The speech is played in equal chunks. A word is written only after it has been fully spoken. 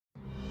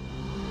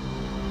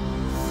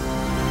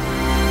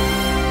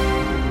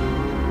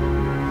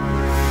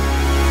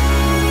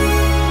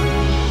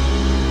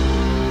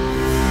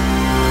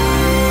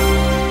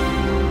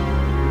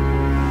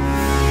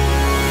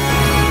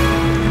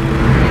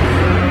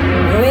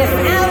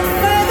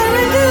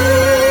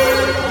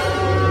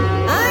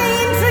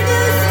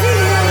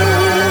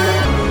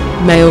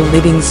Mael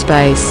Living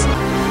Space,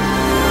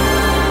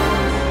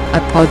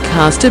 a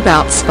podcast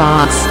about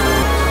sparks.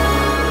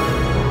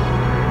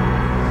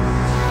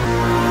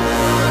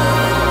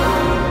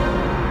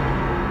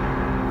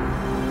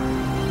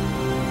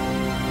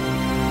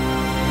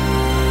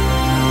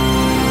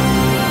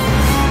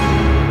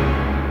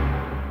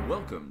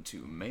 Welcome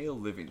to Mael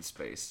Living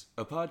Space,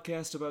 a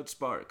podcast about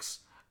sparks.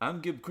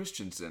 I'm Gib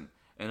Christensen,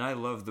 and I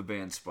love the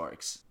band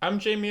Sparks. I'm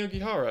Jamie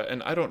Ogihara,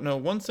 and I don't know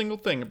one single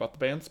thing about the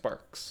band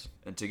Sparks.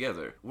 And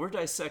together, we're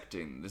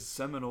dissecting this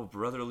seminal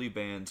brotherly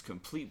band's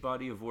complete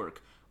body of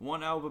work,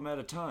 one album at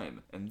a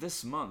time. And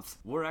this month,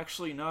 we're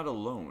actually not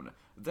alone.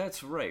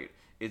 That's right,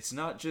 it's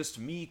not just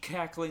me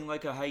cackling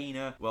like a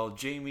hyena while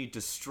Jamie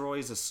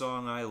destroys a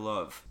song I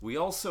love. We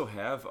also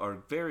have our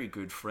very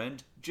good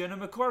friend, Jenna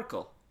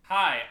McCorkle.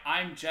 Hi,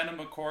 I'm Jenna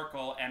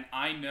McCorkle, and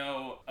I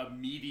know a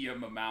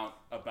medium amount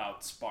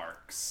about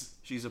Sparks.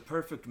 She's a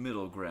perfect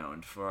middle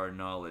ground for our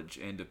knowledge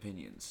and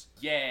opinions.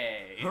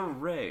 Yay!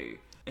 Hooray!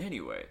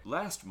 Anyway,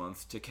 last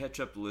month, to catch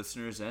up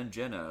listeners and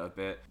Jenna a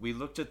bit, we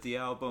looked at the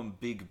album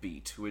Big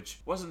Beat, which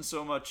wasn't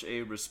so much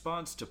a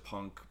response to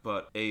punk,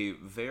 but a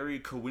very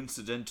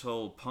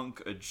coincidental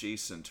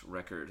punk-adjacent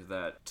record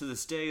that, to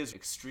this day, is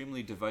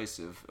extremely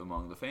divisive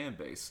among the fan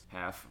base.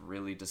 Half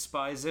really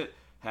despise it,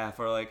 half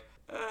are like,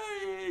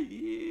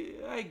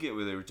 yeah, I get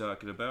what they were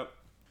talking about.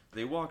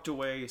 They walked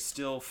away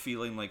still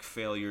feeling like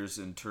failures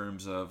in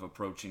terms of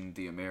approaching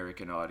the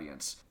American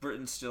audience.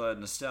 Britain still had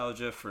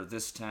nostalgia for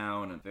This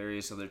Town and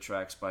various other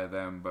tracks by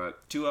them,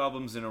 but 2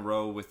 albums in a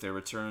row with their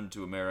return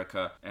to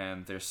America,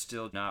 and they're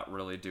still not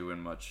really doing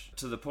much.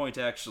 To the point,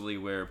 actually,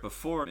 where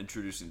before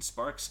Introducing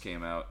Sparks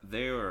came out,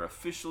 they were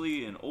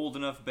officially an old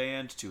enough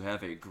band to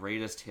have a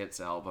greatest hits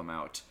album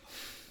out.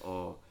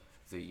 Oh,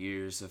 the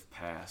years have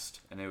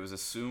passed, and it was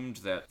assumed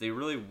that they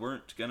really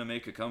weren't gonna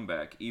make a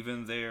comeback.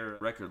 Even their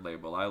record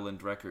label,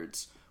 Island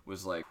Records,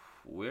 was like,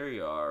 we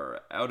are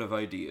out of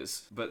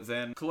ideas. But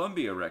then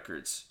Columbia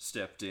Records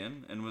stepped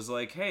in and was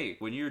like, hey,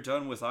 when you're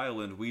done with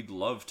Island, we'd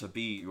love to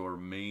be your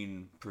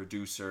main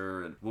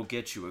producer, and we'll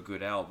get you a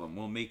good album.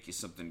 We'll make you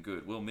something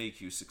good. We'll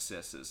make you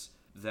successes.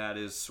 That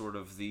is sort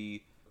of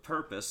the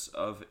purpose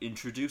of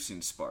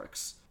Introducing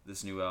Sparks,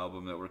 this new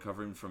album that we're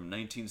covering from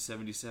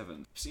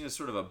 1977. Seen as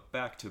sort of a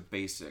back to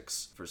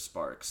basics for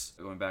Sparks,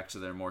 going back to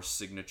their more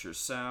signature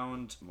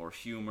sound, more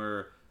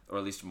humor, or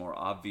at least more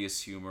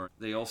obvious humor.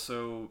 They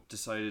also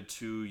decided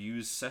to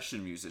use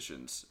session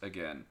musicians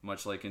again,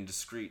 much like in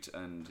Discreet,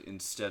 and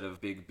instead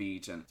of Big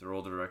Beat and their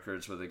older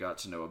records where they got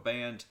to know a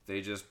band, they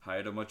just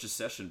hired a bunch of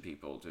session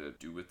people to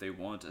do what they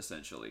want,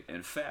 essentially.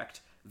 In fact,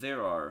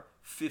 there are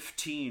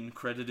 15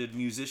 credited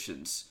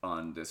musicians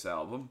on this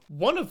album.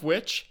 One of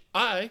which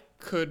I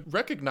could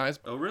recognize.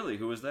 Oh, really?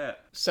 Who was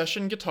that?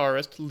 Session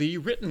guitarist Lee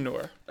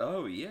Ritenour.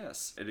 Oh,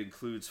 yes. It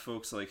includes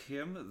folks like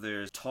him.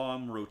 There's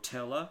Tom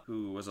Rotella,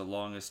 who was a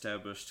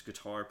long-established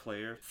guitar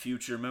player,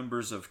 future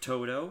members of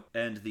Toto,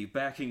 and the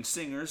backing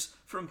singers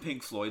from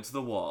Pink Floyd's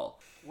The Wall.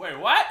 Wait,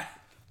 what?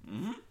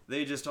 Mm-hmm.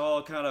 They just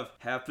all kind of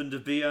happened to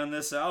be on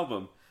this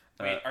album.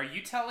 Wait, are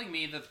you telling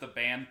me that the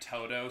band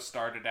Toto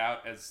started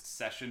out as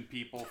session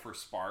people for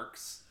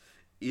Sparks?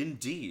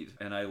 Indeed,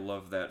 and I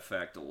love that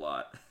fact a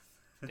lot.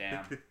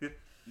 Damn.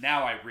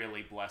 Now I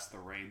really bless the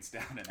rains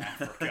down in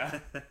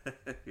Africa.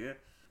 Yeah.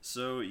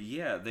 So,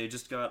 yeah, they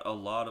just got a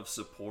lot of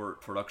support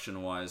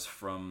production-wise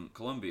from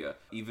Columbia.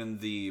 Even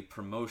the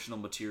promotional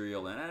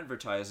material and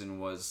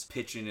advertising was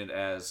pitching it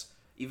as,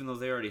 even though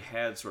they already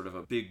had sort of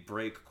a big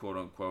break,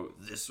 quote-unquote,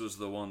 this was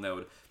the one that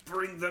would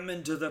bring them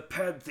into the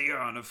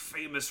pantheon of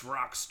famous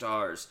rock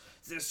stars.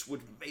 This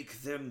would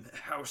make them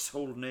a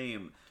household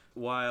name.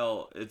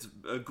 While it's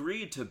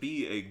agreed to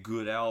be a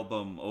good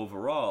album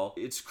overall,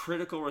 its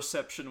critical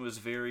reception was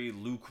very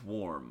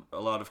lukewarm.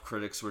 A lot of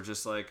critics were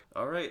just like,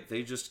 alright,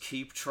 they just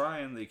keep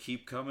trying, they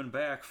keep coming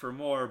back for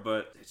more,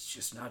 but it's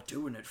just not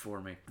doing it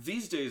for me.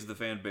 These days, the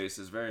fan base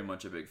is very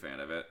much a big fan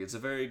of it. It's a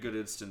very good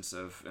instance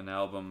of an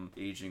album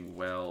aging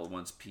well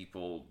once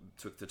people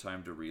took the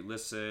time to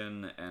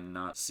re-listen and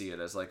not see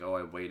it as like, oh,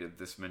 I waited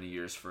this many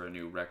years for a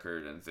new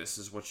record and this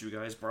is what you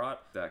guys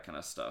brought. That kind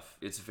of stuff.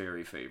 It's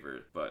very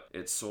favored, but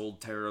it's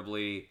sold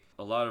terribly.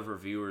 A lot of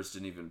reviewers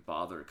didn't even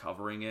bother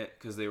covering it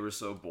because they were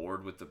so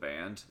bored with the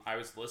band. I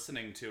was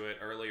listening to it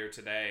earlier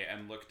today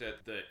and looked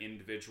at the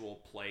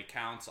individual play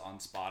counts on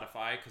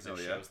Spotify because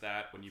it shows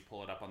that when you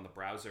pull it up on the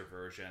browser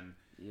version.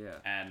 Yeah.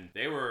 And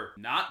they were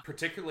not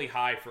particularly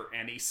high for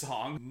any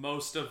song.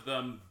 Most of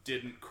them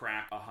didn't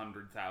crack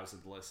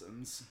 100,000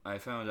 listens. I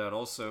found out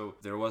also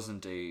there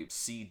wasn't a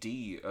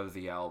CD of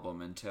the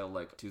album until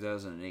like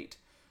 2008.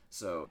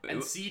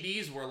 And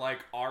CDs were like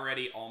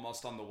already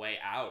almost on the way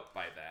out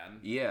by then.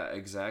 Yeah,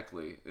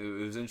 exactly. It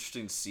was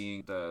interesting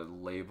seeing the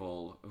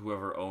label,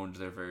 whoever owned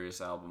their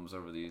various albums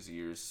over these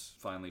years,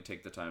 finally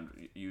take the time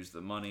to use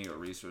the money or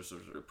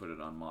resources or put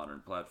it on modern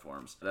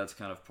platforms. That's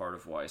kind of part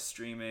of why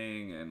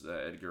streaming and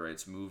Edgar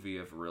Wright's movie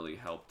have really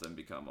helped them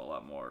become a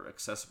lot more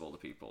accessible to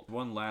people.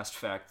 One last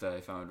fact that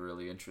I found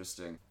really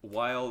interesting.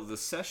 While the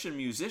session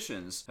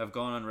musicians have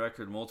gone on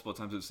record multiple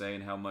times of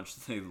saying how much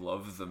they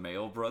love the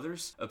Mael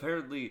brothers,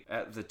 apparently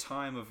at the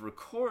time of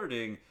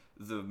recording,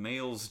 the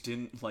Maels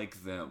didn't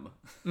like them.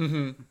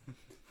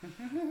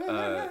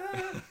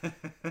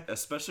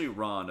 Especially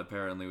Ron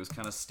apparently was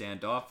kind of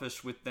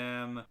standoffish with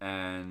them,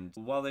 and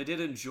while they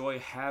did enjoy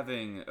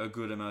having a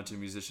good amount of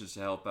musicians to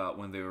help out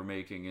when they were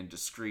making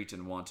Indiscreet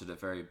and wanted a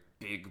very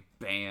big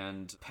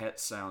band, Pet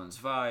Sounds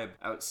vibe,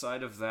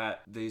 outside of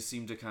that, they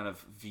seem to kind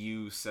of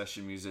view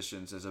session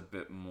musicians as a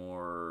bit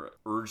more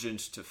urgent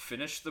to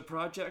finish the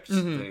project.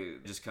 They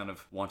just kind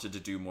of wanted to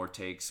do more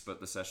takes, but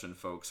the session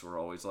folks were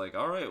always like,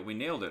 all right, we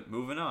nailed it,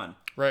 moving on.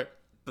 Right.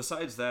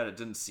 Besides that, it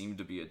didn't seem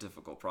to be a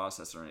difficult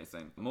process or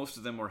anything. Most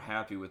of them were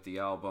happy with the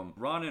album.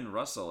 Ron and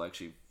Russell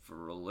actually,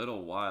 for a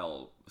little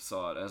while,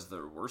 saw it as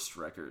their worst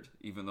record,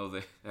 even though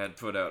they had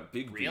put out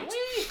Big Beat.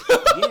 Really?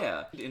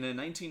 Yeah. In a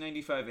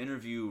 1995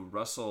 interview,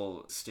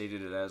 Russell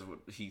stated it as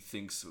what he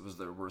thinks was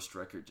their worst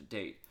record to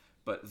date.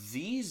 But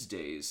these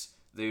days,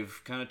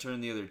 they've kind of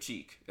turned the other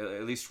cheek.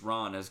 At least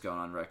Ron has gone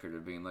on record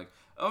of being like,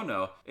 oh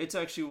no, it's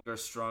actually our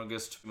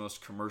strongest,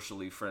 most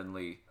commercially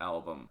friendly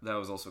album. That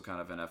was also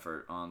kind of an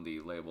effort on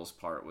the label's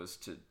part, was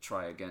to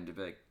try again to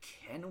be like,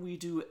 can we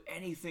do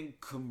anything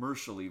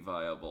commercially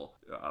viable?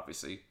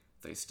 Obviously,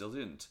 they still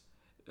didn't.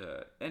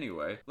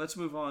 Anyway, let's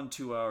move on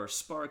to our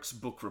Sparks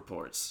book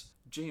reports.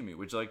 Jamie,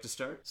 would you like to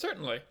start?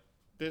 Certainly.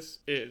 This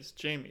is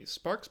Jamie's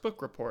Sparks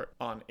book report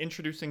on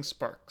introducing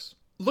Sparks.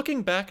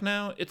 Looking back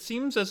now, it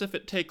seems as if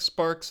it takes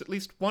Sparks at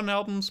least one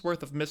album's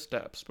worth of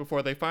missteps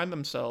before they find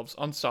themselves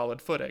on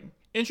solid footing.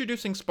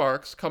 Introducing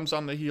Sparks comes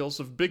on the heels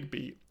of Big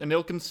Beat, an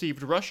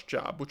ill-conceived rush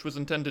job which was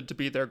intended to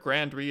be their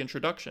grand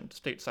reintroduction to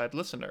stateside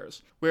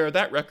listeners. Where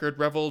that record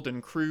reveled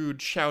in crude,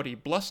 shouty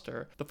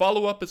bluster, the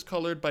follow-up is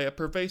colored by a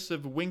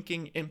pervasive,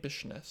 winking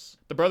impishness.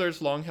 The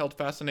brothers' long-held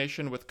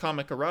fascination with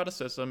comic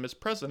eroticism is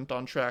present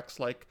on tracks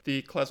like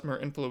the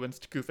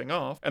klezmer-influenced Goofing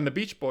Off and the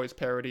Beach Boys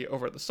parody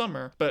Over the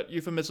Summer, but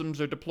euphemisms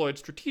are deployed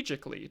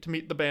strategically to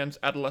meet the band's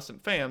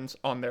adolescent fans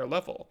on their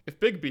level. If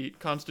Big Beat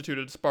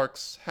constituted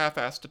Sparks'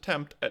 half-assed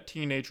attempt at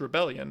teenage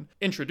rebellion,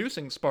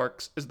 introducing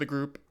Sparks is the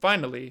group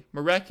finally,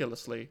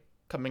 miraculously,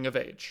 coming of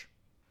age.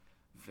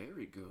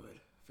 Very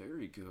good,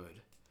 very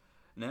good.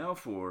 Now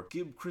for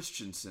Gib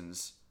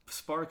Christensen's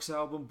Sparks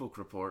album book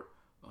report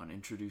on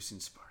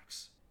introducing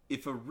Sparks.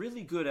 If a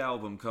really good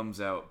album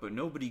comes out but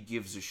nobody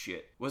gives a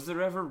shit, was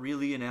there ever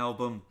really an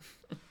album?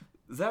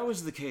 That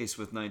was the case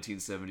with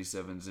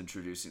 1977's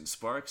Introducing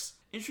Sparks.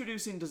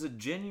 Introducing does a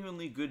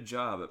genuinely good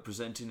job at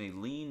presenting a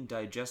lean,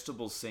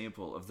 digestible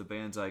sample of the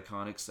band's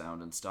iconic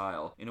sound and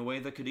style in a way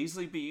that could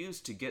easily be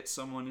used to get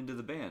someone into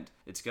the band.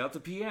 It's got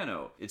the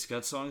piano, it's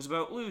got songs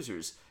about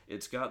losers,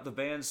 it's got the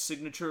band's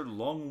signature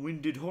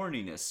long-winded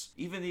horniness,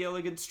 even the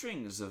elegant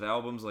strings of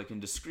albums like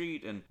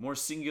Indiscreet and more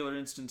singular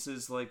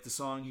instances like the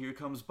song Here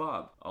Comes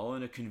Bob, all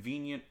in a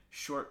convenient,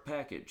 short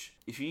package.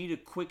 If you need a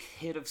quick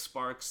hit of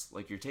Sparks,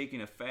 like you're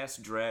taking a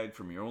fast drag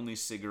from your only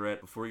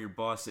cigarette before your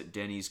boss at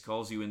Denny's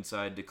calls you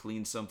inside to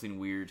clean something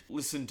weird,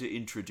 listen to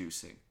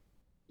Introducing.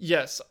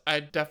 Yes, I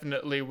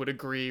definitely would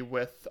agree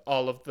with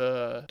all of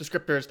the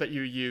descriptors that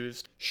you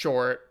used.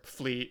 Short,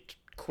 fleet,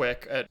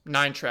 quick. At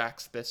 9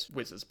 tracks, this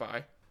whizzes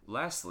by.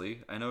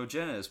 Lastly, I know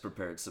Jenna has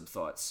prepared some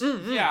thoughts.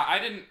 Yeah, I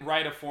didn't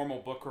write a formal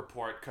book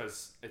report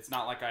because it's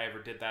not like I ever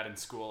did that in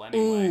school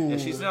anyway. Yeah,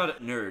 she's not a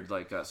nerd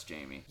like us,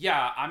 Jamie.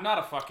 Yeah, I'm not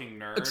a fucking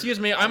nerd. Excuse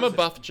me, I'm a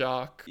buff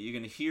jock. You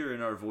can hear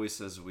in our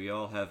voices we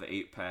all have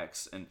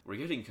 8-packs, and we're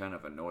getting kind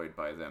of annoyed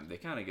by them. They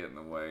kind of get in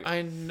the way.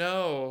 I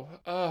know.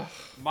 Ugh.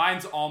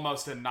 Mine's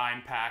almost a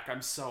 9-pack.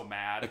 I'm so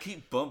mad. I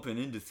keep bumping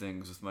into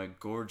things with my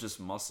gorgeous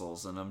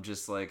muscles, and I'm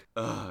just like,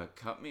 ugh,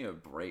 cut me a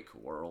break,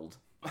 world.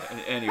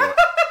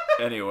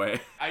 Anyway.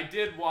 I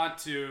did want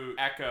to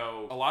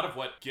echo a lot of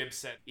what Gib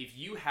said. If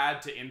you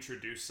had to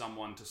introduce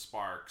someone to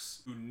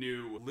Sparks who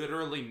knew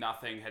literally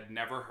nothing, had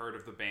never heard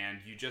of the band,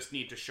 you just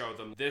need to show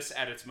them this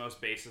at its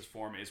most basis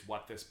form is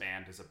what this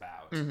band is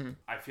about.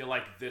 I feel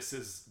like this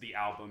is the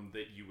album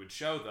that you would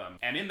show them.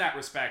 And in that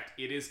respect,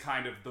 it is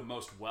kind of the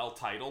most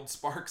well-titled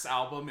Sparks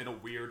album in a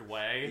weird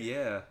way.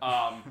 Yeah.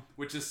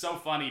 Which is so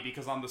funny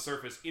because on the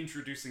surface,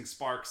 introducing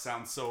Sparks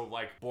sounds so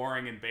like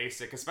boring and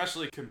basic,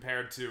 especially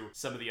compared to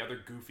some of the other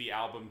goofy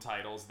album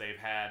titles they've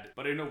had,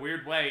 but in a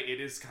weird way it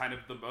is kind of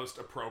the most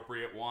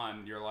appropriate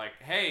one. You're like,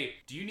 hey,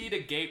 do you need a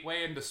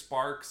gateway into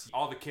Sparks?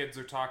 All the kids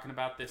are talking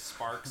about this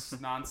Sparks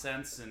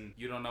nonsense and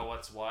you don't know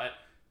what's what.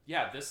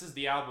 Yeah, this is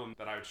the album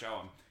that I would show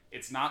them.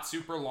 It's not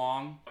super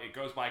long. It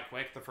goes by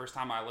quick. The first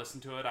time I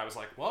listened to it, I was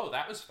like, whoa,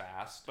 that was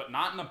fast, but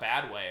not in a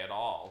bad way at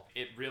all.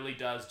 It really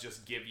does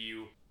just give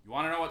you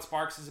want to know what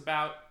Sparks is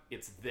about?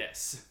 It's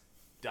this.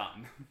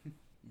 Done.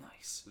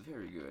 Nice.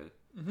 Very good.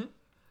 Mm-hmm.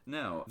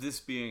 Now, this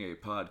being a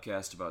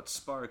podcast about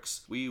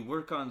sparks, we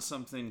work on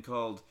something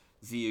called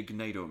the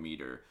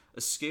ignitometer,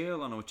 a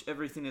scale on which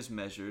everything is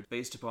measured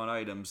based upon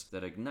items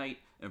that ignite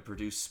and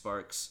produce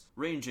sparks,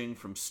 ranging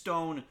from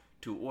stone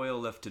to oil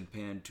left in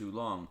pan too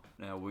long.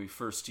 Now, we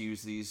first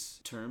use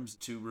these terms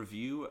to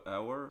review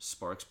our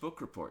Sparks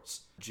book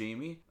reports.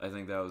 Jamie, I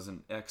think that was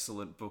an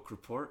excellent book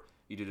report.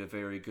 You did a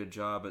very good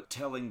job at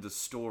telling the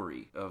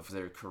story of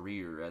their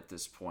career at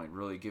this point,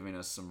 really giving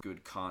us some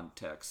good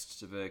context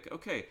to be like,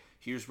 okay,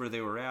 here's where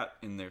they were at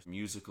in their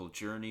musical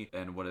journey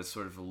and what has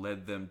sort of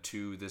led them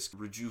to this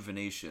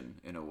rejuvenation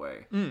in a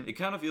way. It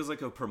kind of feels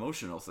like a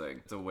promotional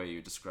thing, the way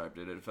you described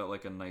it. It felt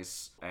like a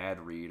nice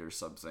ad read or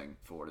something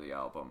for the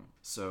album.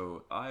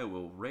 So I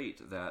will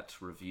rate that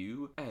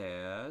review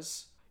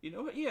as... You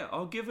know what? Yeah,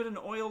 I'll give it an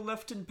oil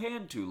left in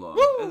pan too long.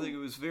 Woo! I think it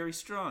was very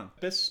strong.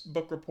 This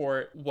book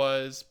report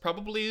was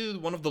probably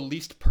one of the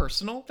least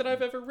personal that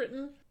I've ever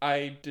written.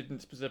 I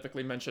didn't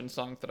specifically mention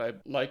songs that I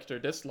liked or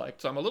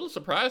disliked, so I'm a little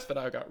surprised that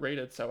I got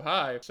rated so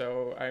high.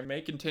 So I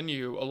may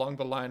continue along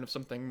the line of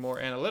something more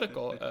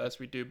analytical as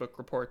we do book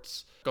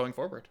reports going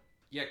forward.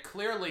 Yeah,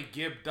 clearly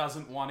Gib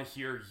doesn't want to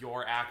hear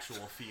your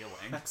actual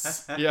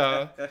feelings.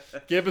 Yeah,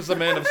 Gib is a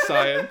man of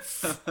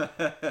science.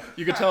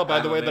 You can tell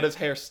by the way that his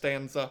hair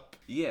stands up.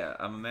 Yeah,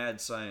 I'm a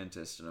mad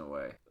scientist in a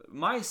way.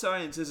 My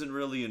science isn't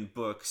really in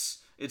books.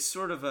 It's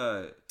sort of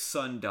a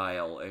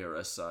sundial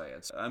era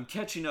science. I'm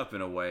catching up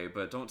in a way,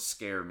 but don't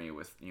scare me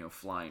with,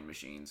 flying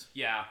machines.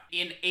 Yeah,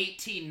 in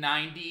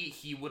 1890,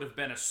 he would have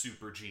been a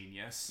super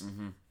genius.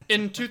 Mm-hmm.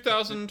 In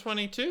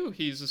 2022,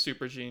 he's a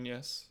super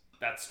genius.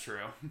 That's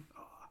true.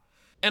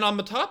 And on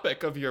the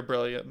topic of your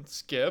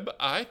brilliance, Gib,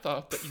 I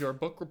thought that your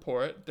book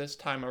report this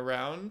time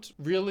around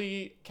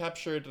really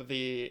captured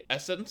the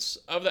essence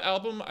of the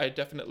album. I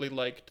definitely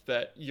liked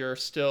that you're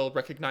still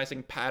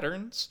recognizing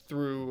patterns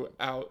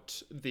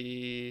throughout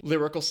the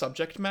lyrical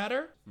subject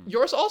matter.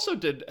 Yours also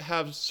did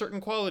have certain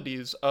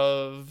qualities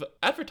of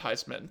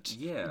advertisement.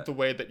 Yeah. The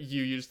way that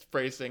you used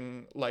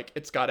phrasing like,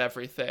 it's got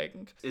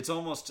everything. It's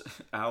almost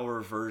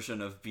our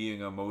version of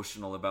being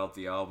emotional about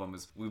the album.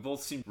 Is we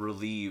both seem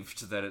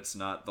relieved that it's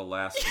not the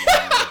last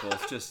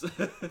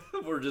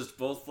we're just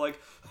both like,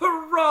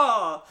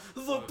 hurrah!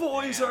 The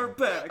boys are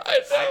back!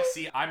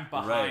 I'm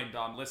behind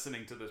on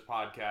listening to this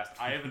podcast.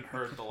 I haven't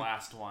heard the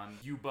last one.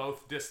 You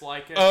both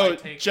dislike it? Oh,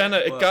 Jenna,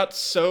 it got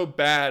so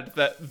bad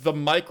that the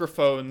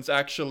microphones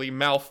actually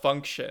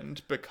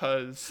malfunctioned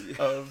because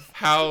of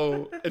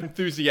how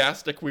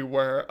enthusiastic we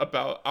were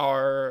about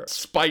our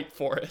spite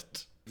for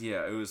it.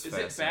 Yeah, it was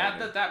fascinating. Is it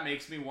bad that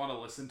makes me want to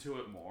listen to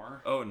it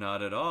more? Oh,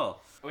 not at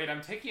all. Wait,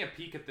 I'm taking a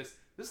peek at this.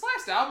 This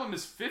last album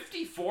is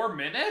 54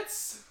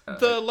 minutes?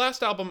 The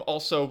last album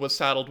also was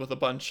saddled with a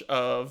bunch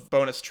of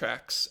bonus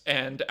tracks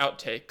and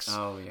outtakes.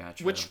 Oh, yeah,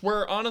 true. Which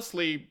were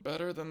honestly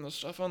better than the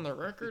stuff on the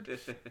record.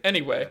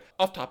 Anyway,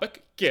 off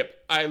topic, Gib,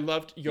 I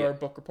loved your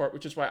book report,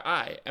 which is why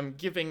I am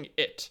giving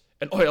it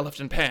an oil left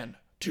in pan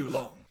too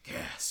long.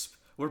 Gasp.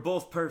 We're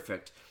both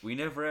perfect. We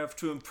never have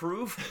to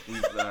improve.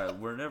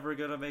 We're never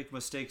gonna make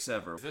mistakes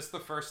ever. Is this the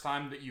first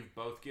time that you've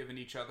both given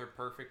each other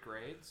perfect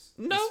grades?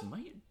 No. This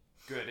might...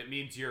 Good, it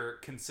means you're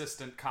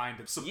consistent, kind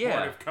of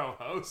supportive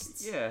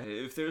co-hosts. Yeah,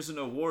 if there's an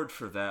award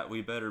for that,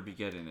 we better be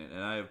getting it,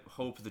 and I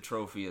hope the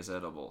trophy is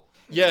edible.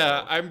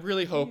 Yeah, I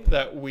really hope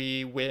that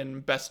we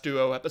win Best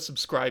Duo at the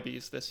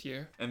Subscribees this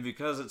year. And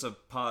because it's a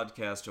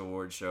podcast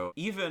award show,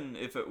 even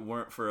if it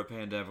weren't for a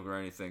pandemic or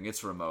anything,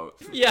 it's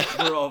remote. Yeah.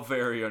 We're all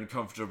very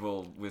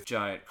uncomfortable with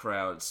giant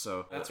crowds,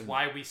 so... That's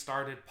why we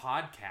started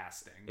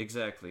podcasting.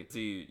 Exactly.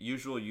 The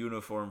usual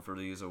uniform for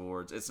these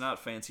awards, it's not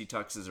fancy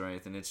tuxes or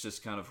anything, it's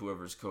just kind of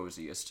whoever's coziest.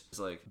 It's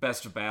like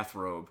best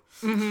bathrobe.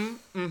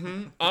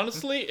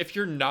 Honestly, if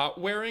you're not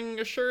wearing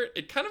a shirt,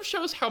 it kind of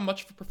shows how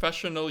much of a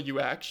professional you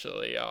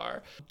actually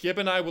are. Gib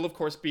and I will, of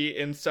course, be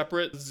in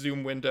separate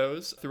Zoom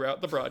windows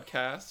throughout the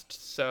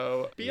broadcast,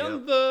 so be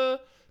on the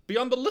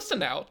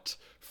listen out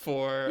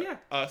for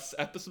us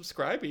at the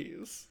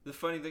Subscribees. The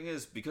funny thing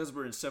is, because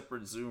we're in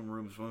separate Zoom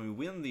rooms, when we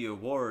win the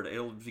award,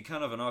 it'll be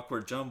kind of an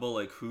awkward jumble,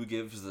 like who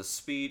gives the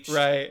speech.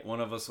 Right. One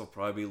of us will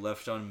probably be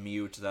left on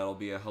mute. That'll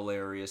be a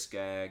hilarious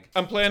gag.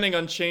 I'm planning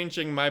on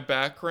changing my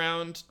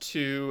background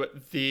to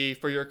the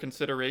For Your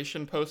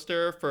Consideration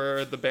poster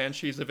for the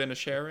Banshees of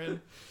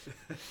Inisherin.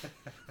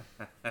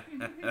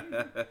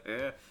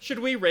 Should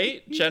we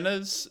rate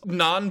Jenna's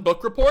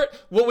non-book report?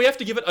 Well, we have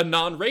to give it a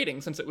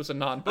non-rating since it was a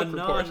non-book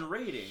report. A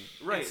non-rating.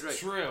 Right, it's right.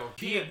 True.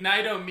 The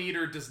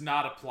ignitometer does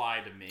not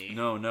apply to me.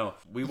 No.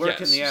 We work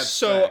in the abstract.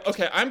 So,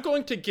 okay, I'm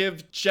going to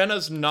give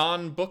Jenna's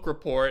non-book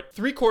report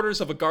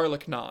 3/4 of a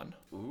garlic naan.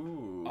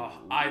 Ooh. Oh,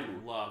 I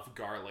love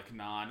garlic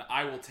naan.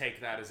 I will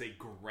take that as a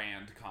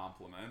grand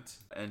compliment.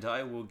 And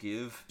I will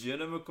give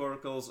Jenna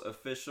McCorkle's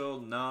official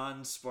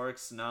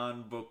non-Sparks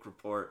non-book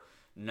report,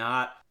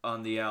 not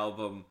on the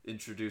album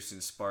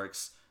Introducing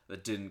Sparks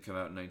that didn't come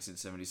out in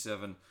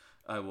 1977.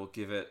 I will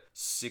give it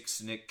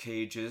 6 Nick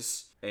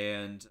Cages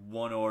and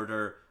 1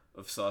 order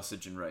of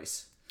sausage and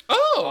rice.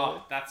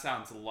 Oh! That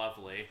sounds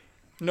lovely.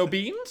 No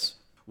beans?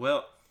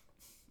 Well,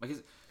 I guess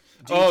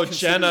Oh,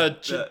 consider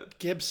Jenna,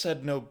 Gib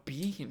said no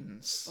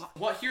beans.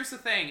 Well, here's the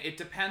thing. It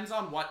depends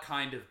on what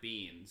kind of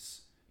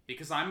beans.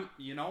 Because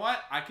you know what?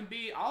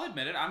 I'll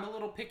admit it, I'm a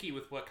little picky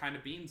with what kind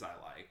of beans I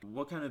like.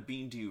 What kind of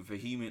bean do you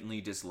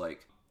vehemently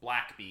dislike?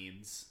 Black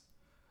beans.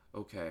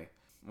 Okay.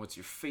 What's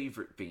your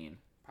favorite bean?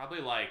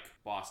 Probably like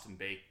Boston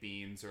baked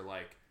beans or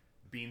like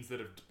beans that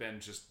have been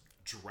just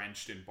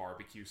drenched in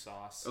barbecue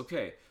sauce.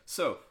 Okay,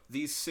 so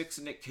these 6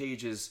 Nick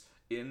Cages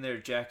in their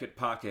jacket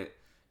pocket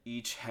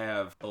each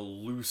have a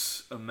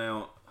loose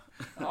amount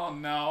Oh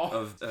no.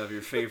 of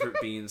your favorite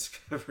beans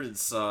covered in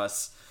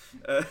sauce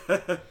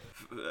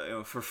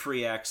for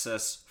free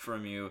access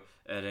from you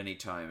at any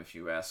time if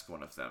you ask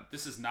one of them.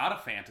 This is not a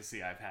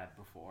fantasy I've had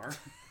before.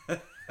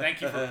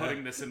 Thank you for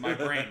putting this in my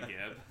brain,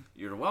 Gib.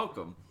 You're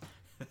welcome.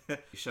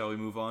 Shall we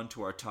move on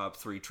to our top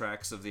 3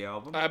 tracks of the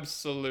album?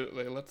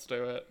 Absolutely, let's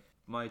do it.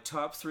 My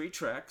top 3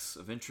 tracks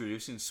of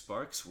Introducing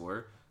Sparks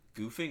were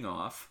Goofing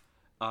Off,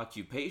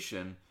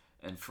 Occupation,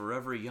 and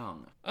Forever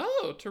Young.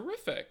 Oh,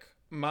 terrific.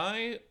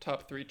 My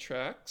top 3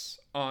 tracks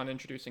on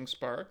Introducing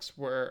Sparks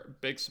were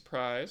Big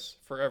Surprise,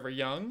 Forever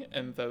Young,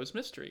 and Those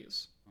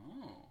Mysteries.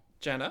 Oh.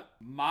 Jenna?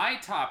 My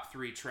top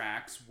 3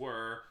 tracks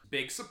were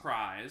Big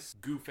Surprise,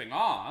 Goofing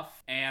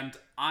Off, and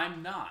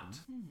I'm Not.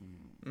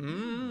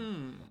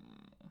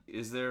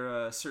 Is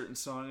there a certain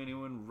song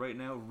anyone right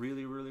now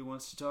really, really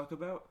wants to talk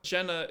about?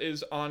 Jenna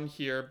is on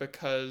here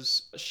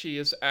because she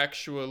is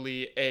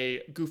actually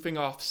a goofing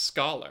off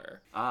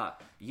scholar. Ah,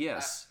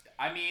 yes.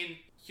 I mean,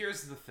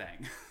 here's the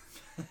thing.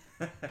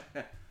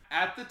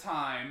 At the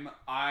time,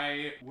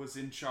 I was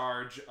in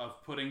charge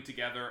of putting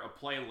together a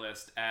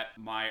playlist at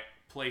my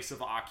place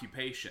of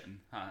occupation,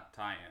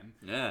 tie-in.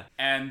 Yeah.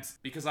 And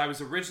because I was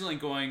originally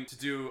going to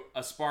do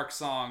a Spark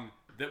song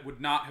that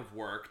would not have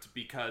worked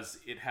because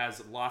it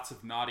has lots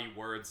of naughty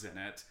words in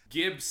it,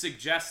 Gib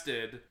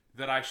suggested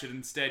that I should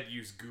instead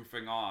use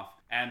Goofing Off.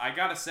 And I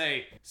gotta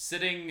say,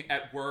 sitting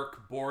at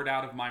work, bored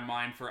out of my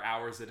mind for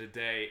hours at a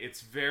day, it's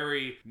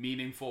very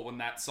meaningful when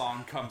that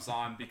song comes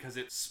on because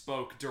it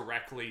spoke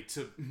directly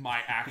to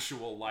my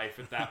actual life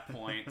at that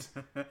point.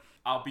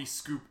 I'll be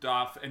scooped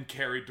off and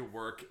carried to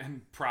work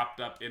and propped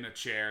up in a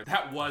chair.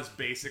 That was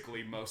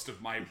basically most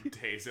of my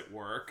days at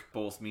work.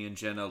 Both me and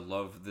Jenna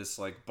love this,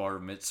 like, bar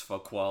mitzvah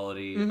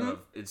quality of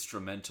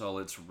instrumental.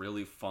 It's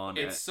really fun.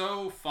 It's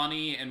so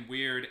funny and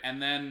weird,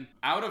 and then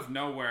out of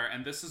nowhere,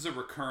 and this is a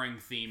recurring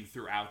theme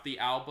throughout the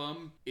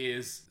album,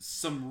 is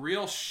some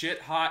real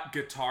shit-hot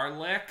guitar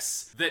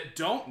licks that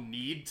don't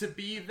need to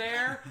be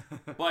there,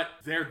 but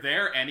they're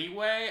there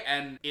anyway,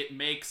 and it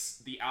makes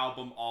the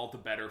album all the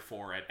better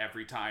for it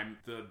every time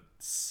the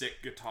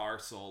sick guitar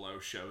solo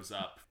shows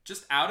up.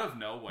 Just out of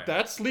nowhere.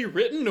 That's Lee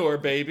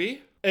Ritenour,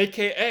 baby.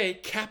 AKA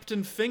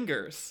Captain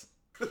Fingers.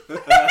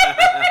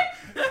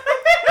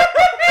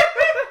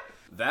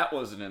 That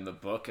wasn't in the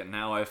book, and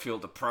now I feel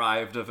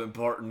deprived of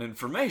important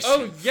information.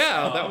 Oh,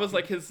 yeah, that was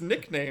like his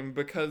nickname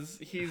because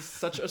he's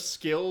such a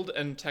skilled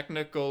and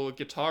technical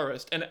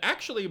guitarist. And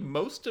actually,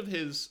 most of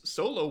his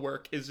solo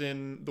work is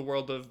in the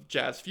world of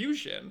jazz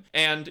fusion.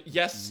 And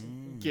yes,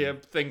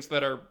 Gib, things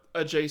that are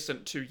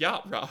adjacent to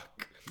yacht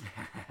rock.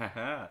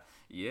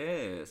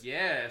 Yes.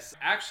 Yes.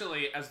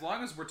 Actually, as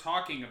long as we're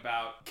talking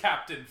about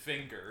Captain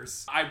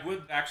Fingers, I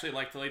would actually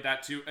like to lead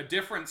that to a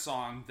different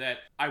song that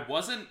I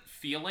wasn't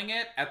feeling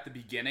it at the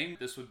beginning.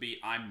 This would be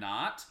I'm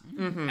Not.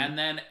 And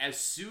then as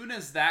soon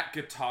as that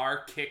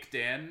guitar kicked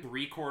in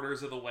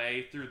 3/4 of the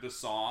way through the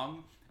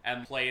song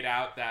and played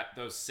out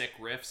those sick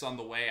riffs on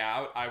the way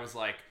out, I was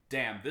like,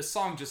 damn, this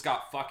song just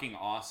got fucking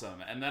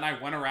awesome. And then I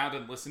went around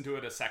and listened to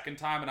it a second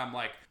time, and I'm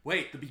like,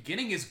 wait, the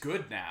beginning is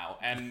good now.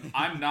 And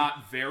I'm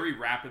Not very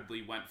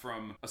rapidly went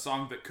from a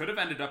song that could have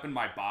ended up in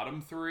my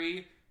bottom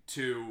 3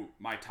 to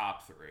my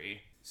top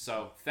 3.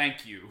 So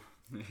thank you.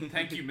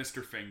 Thank you,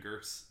 Mr.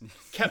 Fingers.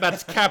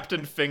 That's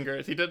Captain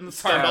Fingers. He didn't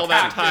spend all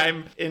that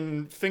time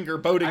in finger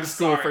boating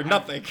school for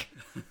nothing.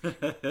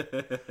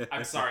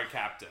 I'm sorry,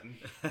 Captain.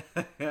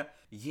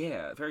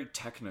 Yeah, very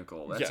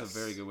technical. That's a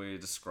very good way to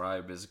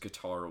describe his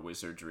guitar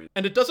wizardry.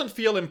 And it doesn't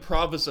feel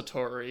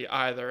improvisatory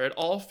either. It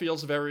all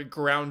feels very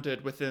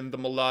grounded within the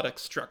melodic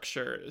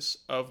structures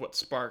of what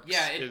Sparks is.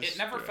 Yeah, it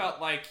never felt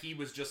like he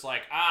was just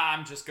like,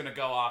 I'm just gonna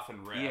go off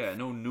and riff. Yeah,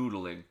 no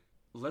noodling.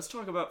 Let's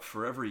talk about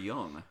Forever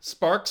Young.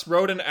 Sparks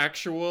wrote an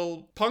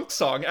actual punk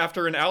song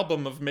after an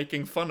album of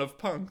making fun of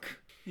punk.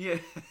 Yeah.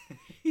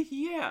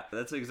 Yeah,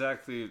 that's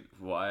exactly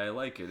why I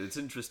like it. It's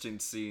interesting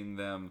seeing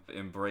them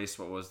embrace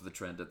what was the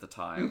trend at the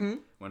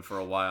time, when for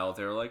a while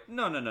they were like,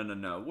 no,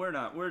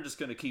 we're just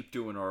gonna keep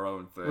doing our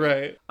own thing.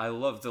 Right. I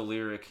love the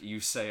lyric,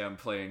 you say I'm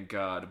playing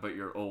God, but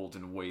you're old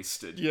and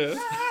wasted. Yeah.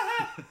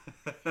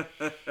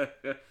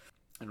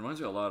 It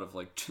reminds me a lot of,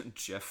 like,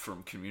 Jeff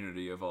from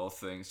Community, of all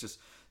things. Just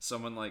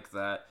someone like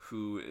that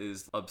who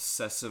is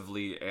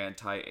obsessively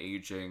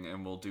anti-aging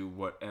and will do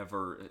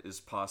whatever is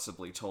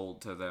possibly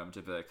told to them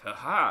to be like,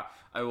 haha,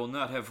 I will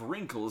not have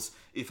wrinkles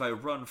if I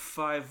run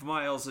 5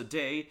 miles a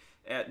day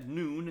at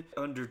noon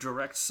under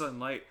direct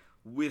sunlight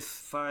with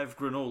 5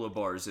 granola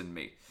bars in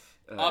me.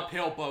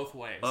 Uphill both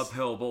ways.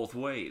 Uphill both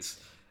ways.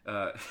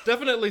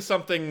 Definitely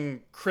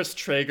something Chris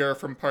Traeger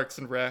from Parks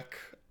and Rec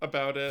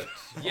about it.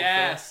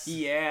 Yes.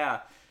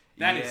 Yeah.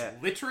 That is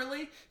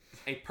literally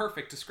a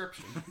perfect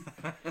description.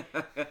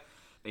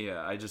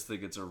 Yeah, I just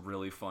think it's a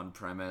really fun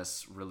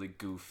premise, really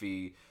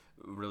goofy,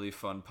 really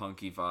fun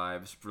punky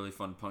vibes, really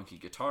fun punky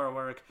guitar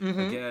work.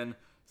 Again,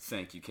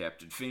 thank you,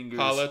 Captain Fingers.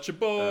 Holla at your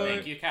boy.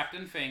 Thank you,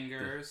 Captain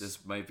Fingers.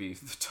 This might be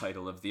the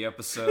title of the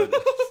episode.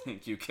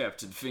 Thank you,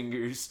 Captain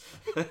Fingers.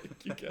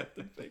 Thank you,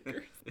 Captain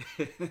Fingers.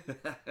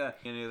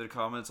 Any other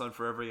comments on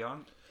Forever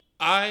Young?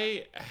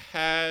 I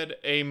had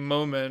a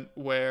moment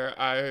where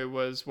I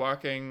was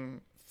walking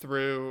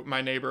through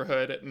my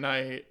neighborhood at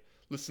night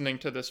listening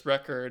to this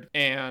record,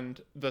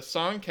 and the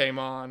song came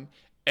on,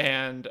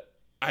 and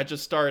I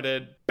just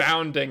started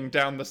bounding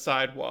down the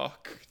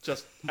sidewalk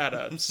just at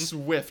a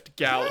swift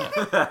gallop.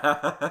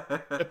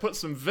 It put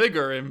some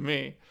vigor in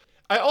me.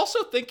 I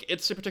also think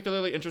it's a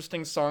particularly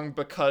interesting song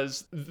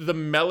because the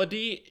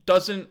melody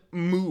doesn't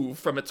move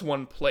from its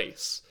one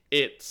place.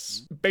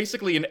 It's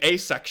basically an A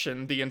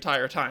section the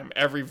entire time.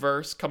 Every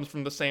verse comes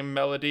from the same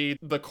melody.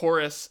 The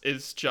chorus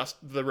is just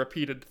the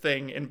repeated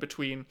thing in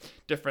between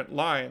different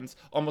lines,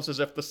 almost as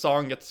if the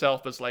song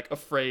itself is like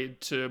afraid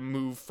to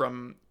move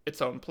from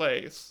its own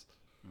place.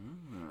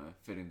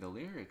 Fitting the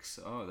lyrics.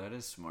 Oh, that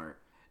is smart.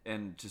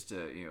 And just,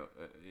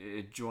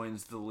 it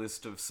joins the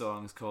list of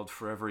songs called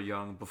Forever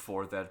Young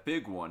before that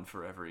big one,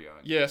 Forever Young.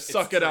 Yeah,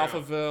 suck it, true.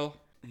 Alphaville.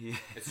 Yeah.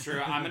 It's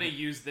true. I'm going to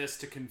use this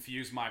to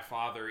confuse my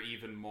father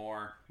even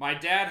more. My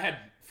dad had,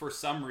 for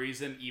some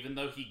reason, even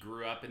though he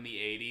grew up in the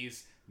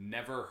 80s,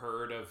 never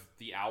heard of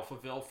the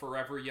Alphaville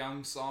Forever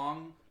Young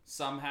song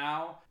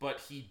somehow,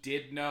 but he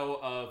did know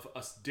of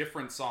a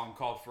different song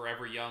called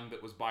Forever Young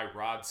that was by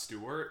Rod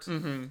Stewart.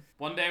 Mm-hmm.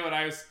 One day when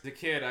I was a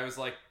kid, I was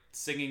like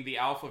singing the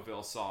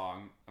Alphaville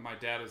song, and my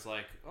dad was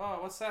like, "Oh,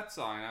 what's that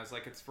song?" And I was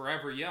like, "It's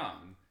Forever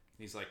Young." And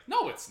he's like,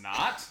 "No, it's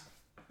not."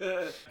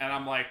 And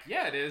I'm like,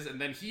 "Yeah, it is."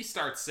 And then he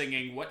starts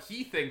singing what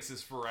he thinks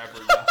is Forever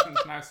Young.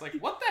 And I was like,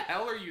 "What the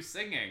hell are you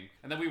singing?"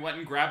 And then we went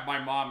and grabbed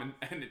my mom,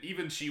 and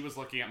even she was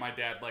looking at my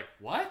dad like,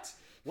 "What?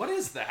 What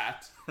is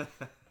that?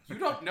 You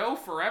don't know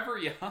Forever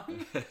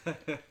Young?"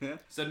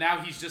 So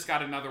now he's just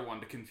got another one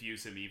to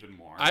confuse him even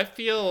more. I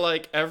feel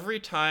like every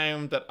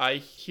time that I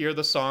hear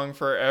the song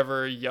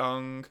Forever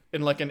Young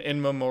in like an in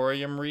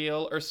memoriam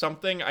reel or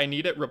something, I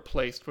need it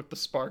replaced with the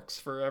Sparks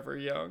Forever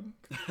Young.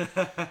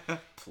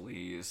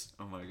 Please.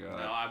 Oh my god.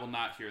 No, I will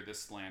not hear this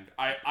slander.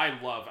 I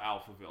love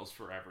Alphaville's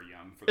Forever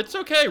Young. It's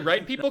okay,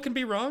 right? People can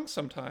be wrong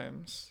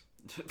sometimes.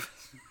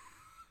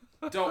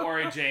 Don't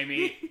worry,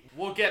 Jamie.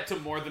 We'll get to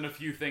more than a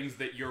few things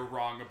that you're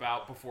wrong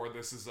about before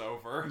this is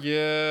over.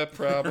 Yeah,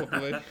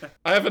 probably.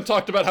 I haven't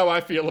talked about how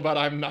I feel about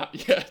I'm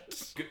Not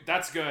yet.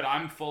 That's good.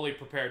 I'm fully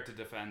prepared to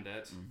defend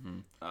it. Mm-hmm.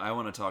 I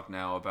want to talk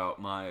now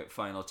about my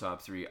final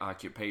top 3,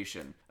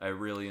 Occupation. I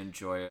really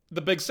enjoy it.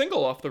 The big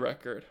single off the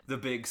record. The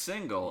big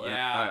single.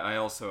 Yeah. I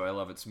also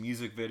love its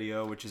music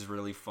video, which is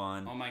really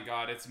fun. Oh my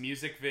god, its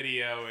music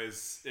video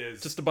is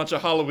just a bunch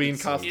of Halloween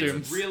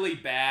costumes. It's really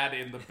bad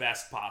in the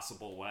best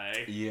possible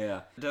way.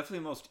 Yeah,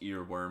 definitely most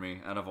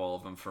earwormy out of all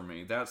of them for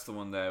me. That's the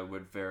one that I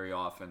would very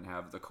often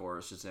have the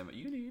chorus just say,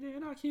 you need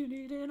an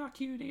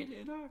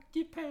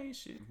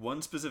occupation.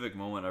 One specific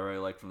moment I really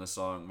like from the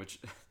song, which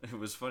it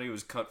was funny, it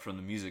was cut from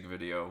the music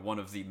video, one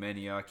of the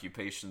many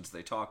occupations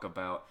they talk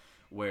about,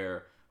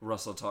 where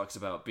Russell talks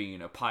about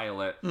being a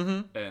pilot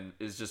and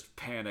is just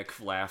panic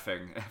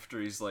laughing after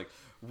he's like,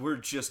 "We're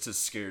just as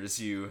scared as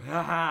you."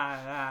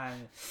 I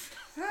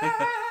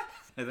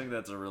think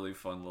that's a really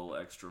fun little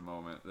extra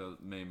moment that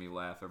made me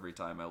laugh every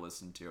time I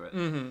listened to it.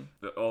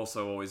 It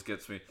also always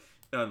gets me,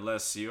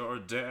 "Unless your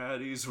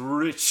daddy's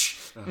rich."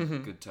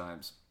 Good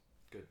times.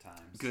 Good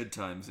times. Good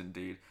times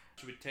indeed.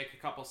 Should we take a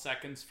couple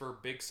seconds for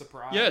big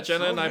surprise? Yeah,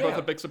 Jenna and I both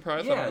have big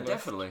surprise on our list. Yeah,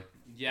 definitely.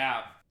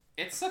 Yeah.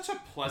 It's such a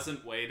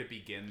pleasant way to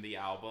begin the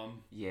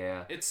album.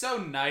 Yeah. It's so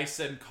nice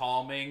and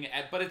calming,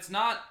 but it's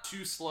not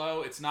too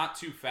slow, it's not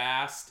too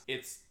fast,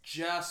 it's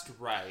just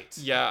right.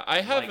 Yeah,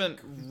 I haven't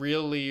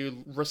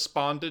really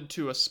responded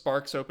to a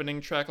Sparks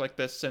opening track like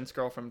this since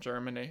Girl from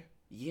Germany.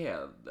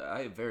 Yeah,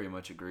 I very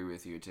much agree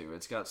with you too.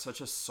 It's got such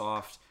a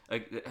soft,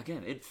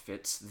 again, it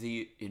fits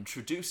the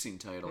introducing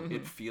title.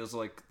 It feels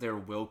like they're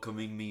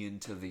welcoming me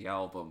into the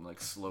album,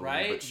 like slowly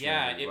but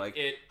surely. Yeah, like,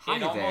 it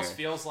almost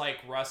feels like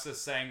Russ is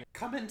saying,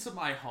 "Come into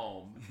my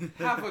home,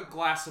 have a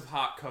glass of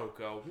hot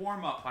cocoa,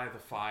 warm up by the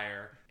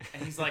fire."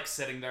 And he's like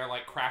sitting there,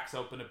 like cracks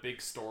open a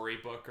big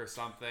storybook or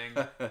something,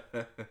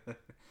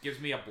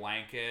 gives me a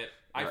blanket.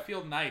 I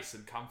feel nice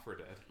and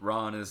comforted.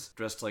 Ron is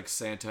dressed like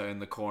Santa in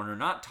the corner,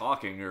 not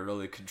talking or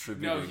really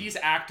contributing. No, he's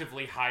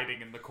actively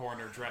hiding in the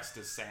corner dressed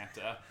as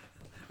Santa.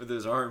 With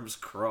his arms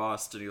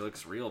crossed, and he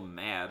looks real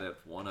mad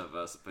at one of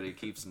us, but he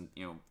keeps,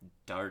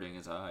 darting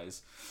his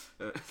eyes.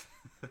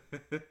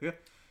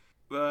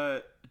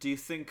 But do you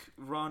think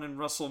Ron and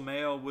Russell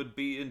Mael would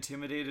be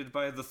intimidated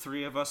by the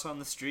three of us on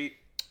the street?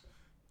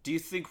 Do you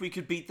think we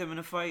could beat them in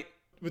a fight?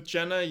 With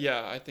Jenna,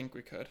 yeah, I think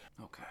we could.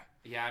 Okay.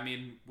 Yeah, I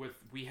mean, with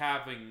we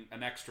having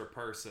an extra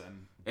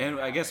person, And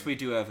I guess we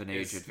do have an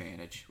age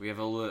advantage. We have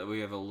a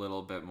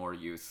little bit more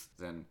youth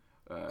than.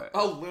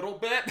 A little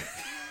bit.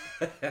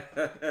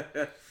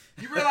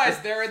 You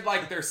realize they're in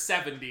like their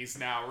 70s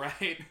now,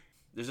 right?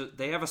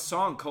 They have a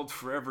song called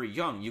Forever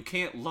Young. You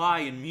can't lie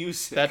in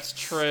music. That's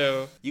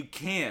true. You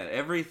can't.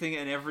 Everything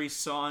in every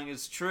song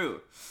is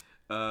true.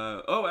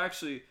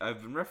 Actually,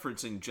 I've been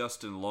referencing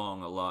Justin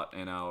Long a lot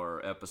in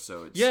our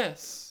episodes.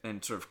 Yes.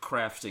 And sort of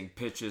crafting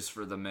pitches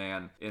for the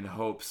man in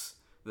hopes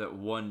that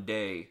one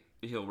day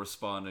he'll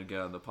respond and get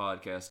on the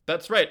podcast.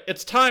 That's right.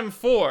 It's time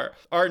for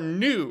our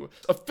new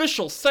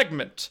official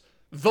segment,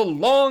 The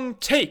Long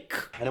Take.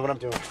 I know what I'm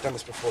doing. I've done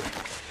this before.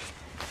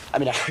 I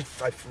mean,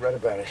 I've read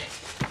about it.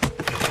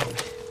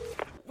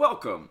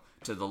 Welcome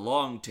to The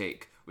Long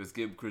Take with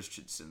Gib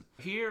Christensen.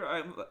 Here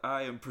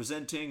I am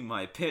presenting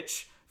my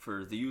pitch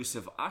for the use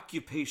of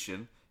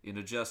occupation in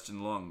a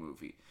Justin Long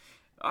movie.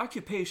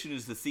 Occupation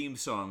is the theme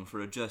song for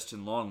a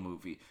Justin Long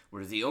movie,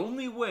 where the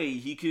only way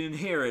he can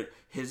inherit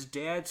his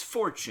dad's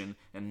fortune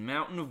and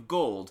mountain of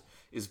gold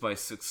is by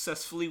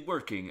successfully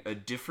working a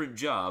different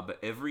job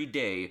every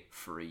day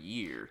for a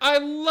year. I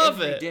love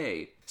Every it.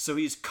 day. So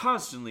he's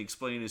constantly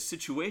explaining his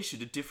situation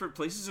to different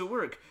places of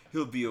work.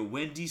 He'll be a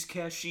Wendy's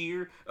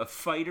cashier, a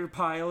fighter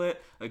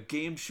pilot, a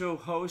game show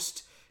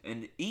host,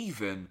 and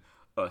even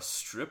a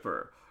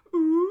stripper.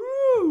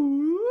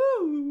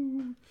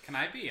 Ooh. Can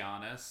I be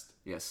honest?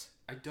 Yes.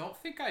 I don't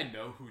think I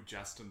know who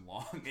Justin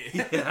Long is.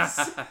 Yeah.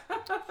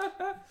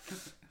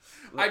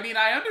 I mean,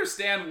 I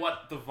understand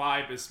what the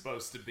vibe is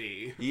supposed to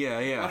be.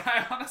 Yeah. But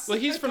I honestly,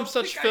 Well, he's I from don't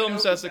such think I know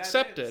films who as that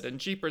Accepted is. and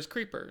Jeepers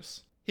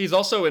Creepers. He's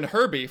also in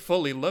Herbie,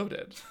 Fully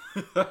Loaded.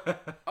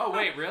 Oh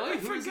wait, really?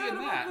 Who is he in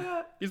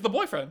that? He's the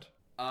boyfriend.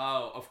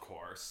 Oh, of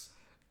course.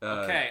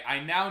 Okay,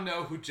 I now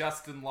know who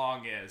Justin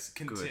Long is.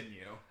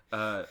 Continue.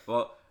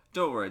 Well,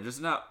 don't worry, there's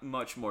not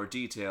much more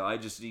detail. I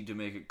just need to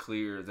make it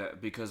clear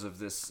that because of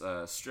this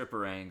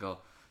stripper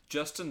angle,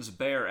 Justin's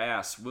bare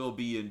ass will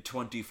be in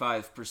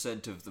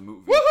 25% of the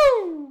movie.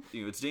 Woohoo!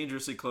 You know, it's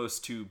dangerously close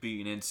to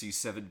being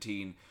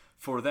NC-17.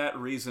 For that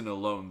reason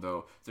alone,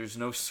 though, there's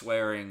no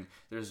swearing,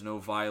 there's no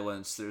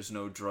violence, there's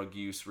no drug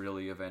use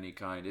really of any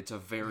kind. It's a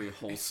very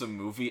wholesome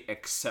movie,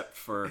 except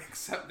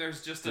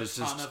there's just there's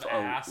a ton just of a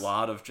ass.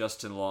 lot of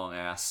Justin Long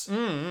ass.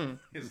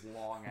 His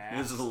long ass.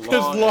 His His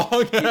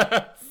long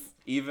ass.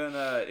 Even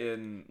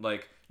in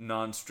like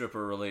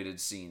non-stripper related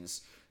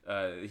scenes,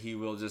 he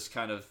will just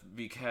kind of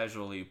be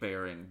casually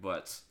bearing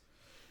butts,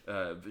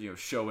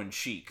 showing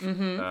chic,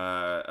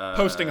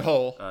 Posting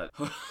hole.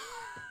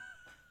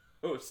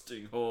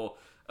 hosting whole,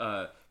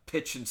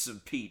 pitching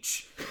some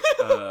peach,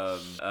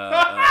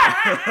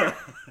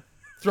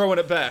 Throwing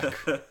it back.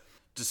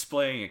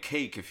 displaying a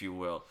cake, if you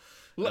will,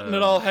 Letting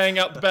it all hang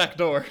out the back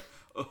door.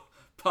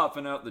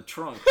 popping out the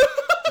trunk.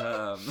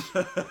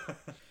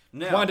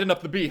 Now, Winding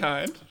up the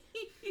behind.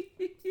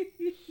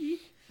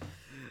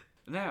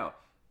 now,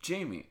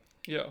 Jamie.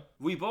 Yeah.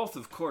 We both,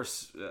 of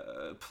course,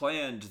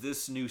 planned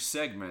this new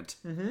segment,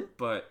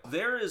 but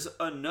there is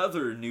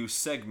another new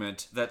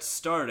segment that's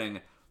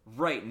starting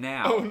right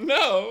now. Oh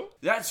no!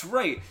 That's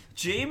right.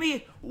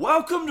 Jamie,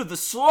 welcome to the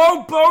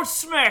Slow Boat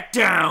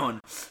Smackdown!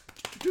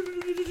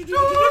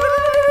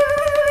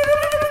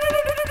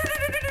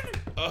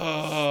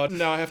 Oh,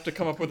 now I have to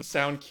come up with a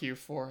sound cue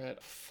for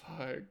it.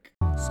 Fuck.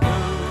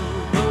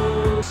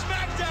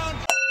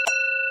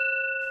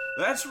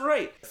 That's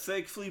right.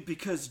 Thankfully,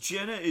 because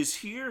Jenna is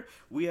here,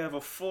 we have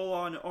a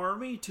full-on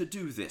army to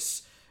do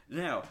this.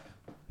 Now,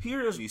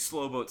 here is the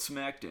Slow Boat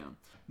Smackdown.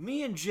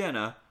 Me and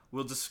Jenna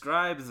will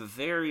describe the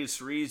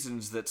various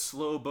reasons that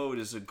Slow Boat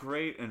is a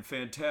great and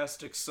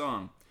fantastic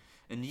song.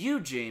 And you,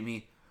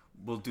 Jamie,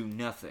 will do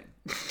nothing.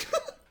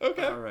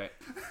 Okay. All right.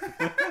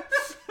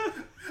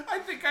 I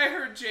think I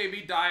heard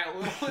Jamie die a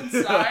little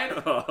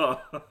inside.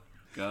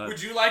 God.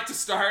 Would you like to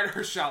start,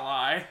 or shall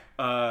I?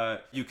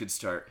 You could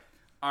start.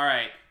 All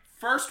right.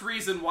 First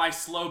reason why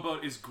Slow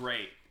Boat is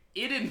great.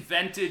 It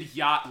invented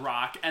yacht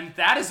rock, and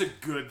that is a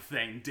good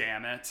thing,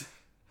 damn it.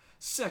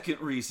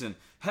 Second reason,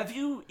 have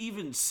you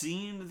even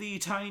seen the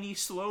tiny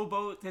slow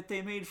boat that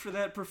they made for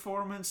that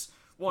performance?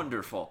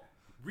 Wonderful.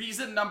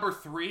 Reason number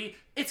 3,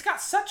 it's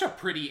got such a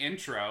pretty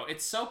intro.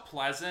 It's so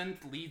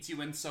pleasant, leads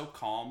you in so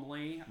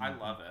calmly. I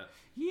love it.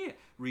 Yeah.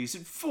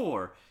 Reason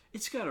 4,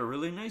 it's got a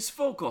really nice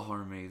vocal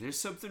harmony. There's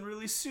something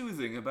really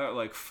soothing about,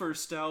 like,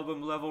 first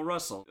album level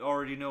Russell,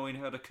 already knowing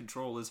how to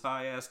control his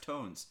high-ass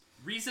tones.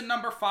 Reason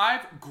number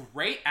 5,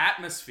 great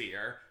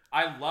atmosphere.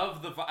 I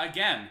love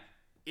again,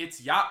 it's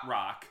yacht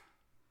rock.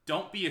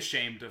 Don't be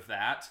ashamed of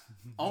that.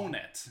 Own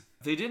it.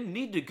 They didn't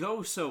need to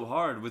go so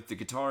hard with the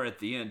guitar at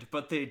the end,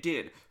 but they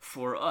did,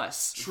 for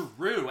us.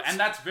 True, and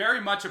that's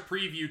very much a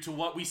preview to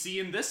what we see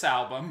in this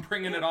album,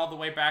 bringing it all the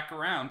way back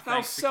around. How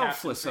Thanks to Captain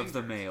selfless of the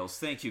Fingers. males.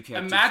 Thank you,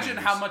 Captain Imagine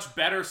Fingers. how much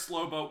better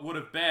Slow Boat would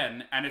have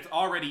been, and it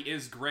already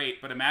is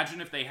great, but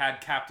imagine if they had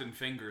Captain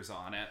Fingers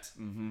on it.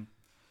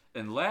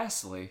 And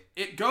lastly,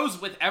 It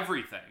goes with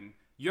everything.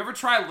 You ever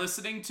try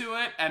listening to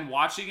it and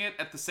watching it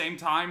at the same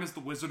time as The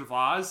Wizard of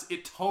Oz?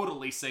 It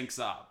totally syncs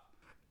up.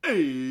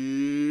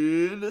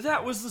 And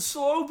that was the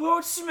Slow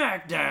Boat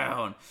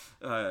Smackdown.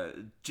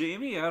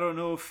 Jamie, I don't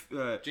know if...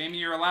 Jamie,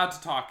 you're allowed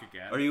to talk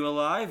again. Are you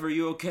alive? Are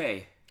you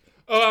okay?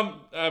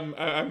 Oh,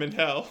 I'm in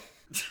hell.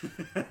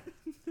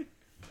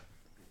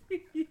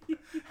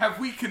 Have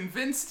we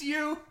convinced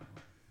you?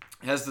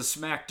 Has the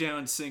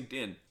Smackdown synced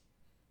in?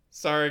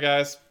 Sorry,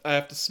 guys. I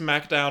have to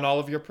smack down all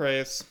of your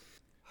praise.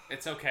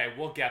 It's okay.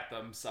 We'll get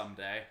them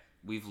someday.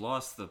 We've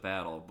lost the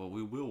battle, but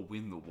we will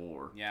win the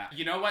war. Yeah.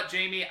 You know what,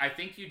 Jamie? I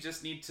think you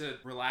just need to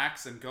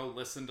relax and go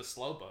listen to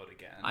Slow Boat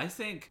again. I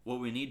think what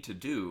we need to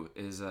do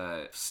is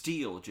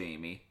steal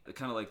Jamie,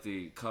 kind of like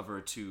the cover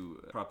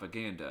to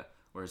Propaganda,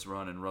 where it's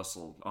Ron and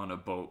Russell on a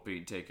boat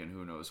being taken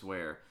who knows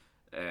where.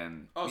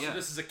 And so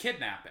this is a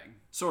kidnapping.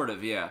 Sort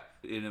of, yeah.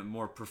 In a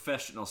more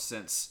professional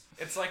sense.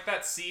 It's like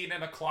that scene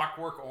in A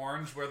Clockwork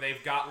Orange where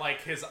they've got,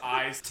 like, his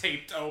eyes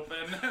taped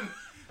open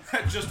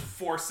and just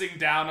forcing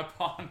down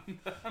upon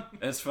them.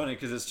 It's funny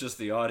because it's just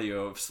the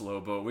audio of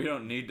Slow Boat. We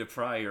don't need to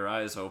pry your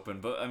eyes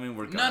open, but, I mean,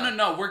 we're gonna...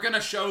 No. We're gonna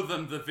show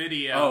them the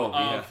video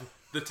of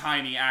the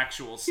tiny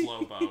actual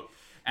Slow Boat.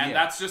 And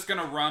that's just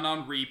gonna run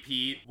on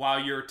repeat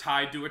while you're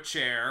tied to a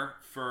chair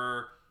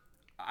for,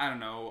 I don't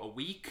know, a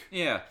week?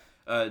 Yeah.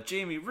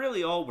 Jamie,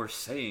 really all we're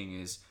saying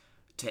is,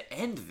 to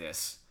end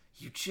this,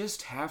 you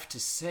just have to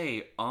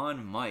say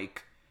on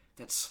mic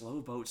that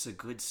Slow Boat's a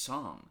good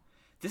song.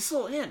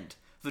 This'll end.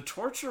 The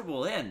torture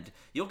will end.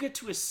 You'll get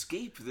to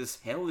escape this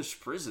hellish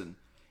prison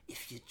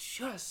if you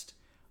just,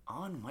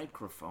 on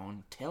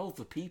microphone, tell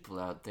the people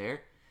out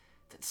there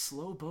that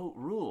Slow Boat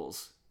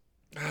rules.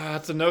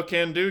 It's a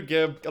no-can-do,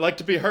 Gib. I like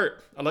to be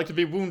hurt. I like to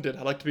be wounded.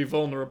 I like to be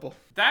vulnerable.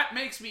 That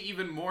makes me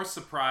even more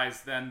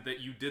surprised than that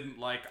you didn't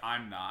like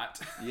I'm Not.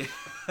 Yeah.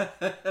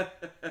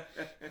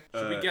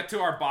 Should we get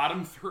to our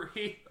bottom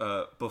three?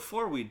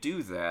 Before we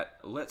do that,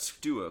 let's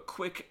do a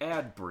quick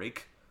ad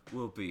break.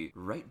 We'll be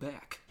right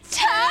back.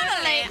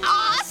 Totally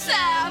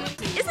awesome!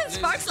 Isn't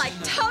Sparks like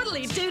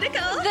totally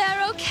dutiful?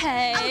 They're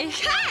okay.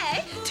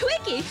 Okay!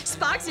 Twiggy,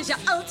 Sparks is your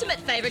ultimate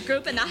favorite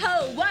group in the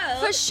whole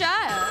world. For sure.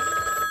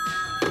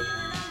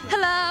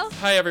 Hello?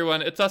 Hi,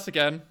 everyone. It's us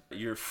again.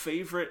 Your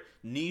favorite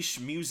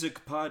niche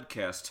music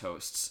podcast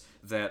hosts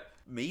that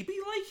maybe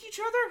like each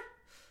other?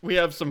 We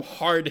have some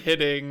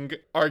hard-hitting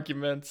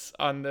arguments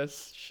on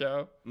this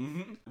show.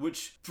 Mm-hmm.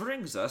 Which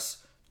brings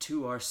us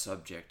to our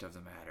subject of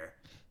the matter.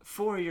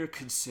 For your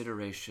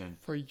consideration.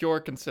 For your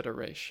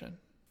consideration.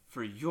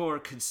 For your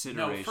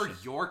consideration. No, for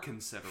your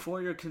consideration.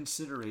 For your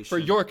consideration. For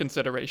your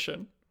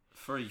consideration.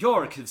 For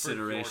your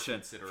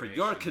consideration. For your consideration. For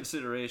your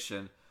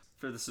consideration.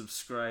 For the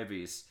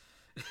subscribees.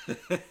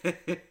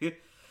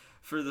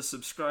 For the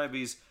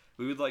subscribees,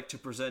 we would like to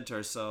present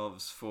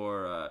ourselves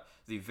for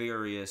the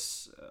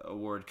various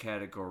award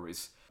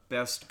categories.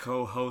 Best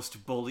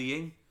co-host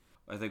bullying.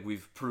 I think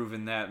we've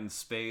proven that in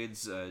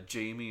spades.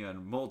 Jamie,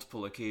 on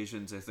multiple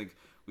occasions, I think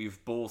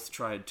we've both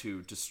tried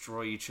to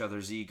destroy each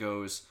other's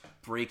egos,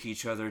 break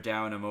each other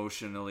down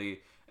emotionally,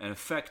 and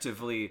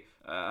effectively,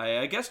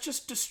 I guess,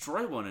 just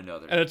destroy one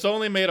another. And it's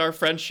only made our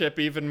friendship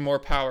even more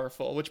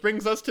powerful, which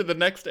brings us to the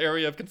next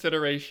area of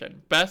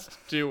consideration, best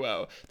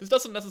duo. This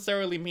doesn't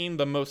necessarily mean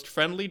the most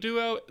friendly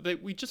duo,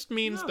 it just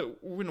means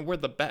that we're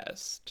the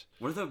best.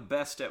 We're the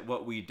best at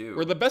what we do.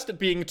 We're the best at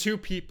being two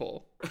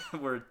people.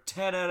 We're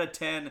 10 out of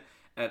 10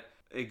 at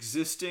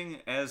existing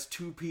as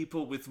two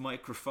people with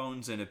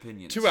microphones and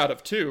opinions. 2 out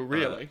of 2,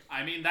 really.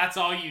 I mean, that's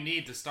all you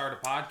need to start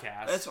a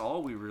podcast. That's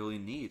all we really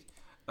need.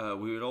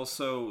 We would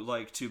also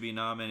like to be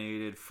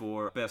nominated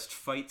for Best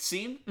Fight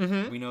Scene.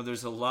 Mm-hmm. We know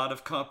there's a lot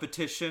of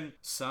competition.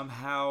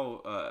 Somehow,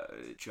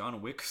 John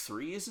Wick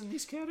 3 is in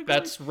these categories?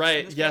 That's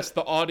right. Yes,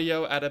 the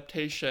audio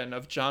adaptation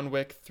of John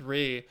Wick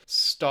 3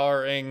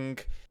 starring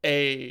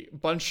a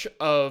bunch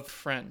of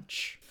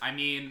French. I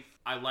mean,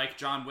 I like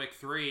John Wick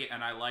 3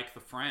 and I like the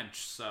French,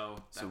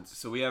 so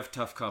we have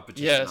tough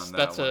competition yes, on that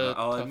that's one. a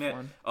tough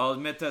one. I'll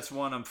admit that's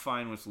one I'm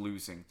fine with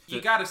losing. You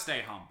gotta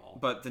stay humble.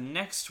 But the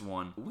next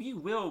one, we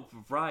will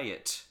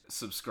riot,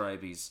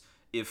 subscribees,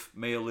 if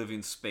Mael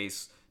Living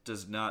Space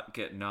does not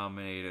get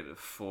nominated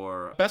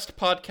for Best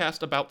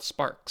Podcast About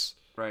Sparks.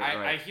 Right.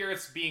 I hear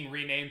it's being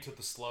renamed to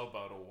the Slow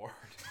Boat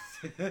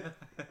Award.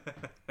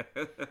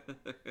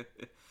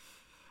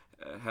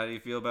 How do you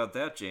feel about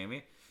that,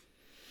 Jamie?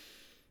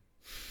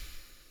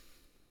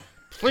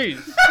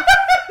 Please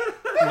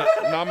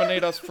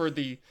nominate us for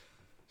the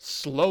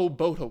Slow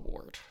Boat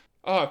Award.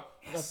 Oh,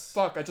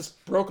 fuck, I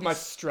just broke my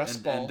stress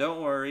ball. And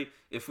don't worry,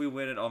 if we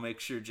win it, I'll make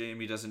sure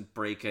Jamie doesn't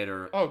break it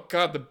or... Oh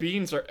god, the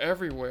beans are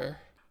everywhere.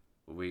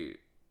 We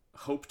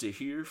hope to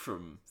hear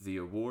from the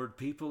award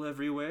people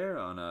everywhere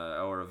on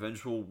our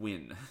eventual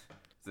win.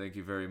 Thank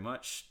you very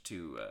much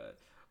to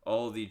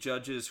all the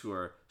judges who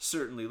are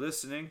certainly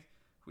listening.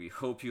 We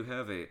hope you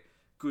have a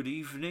good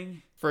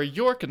evening. For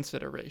your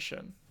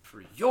consideration.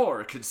 For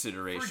your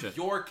consideration. For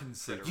your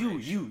consideration.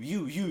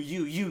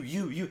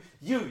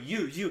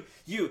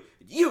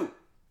 You.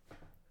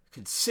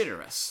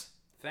 Consider us.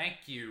 Thank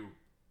you,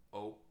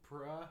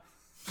 Oprah.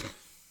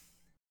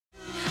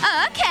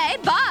 Okay,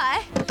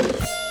 bye.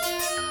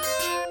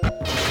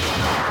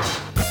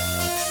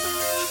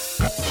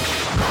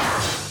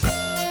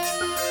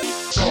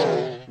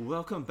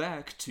 Welcome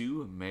back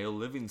to Mael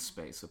Living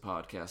Space, a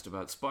podcast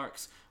about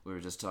Sparks. We were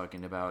just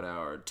talking about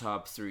our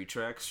top 3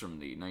 tracks from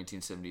the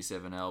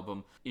 1977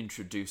 album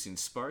Introducing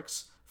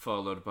Sparks,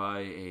 followed by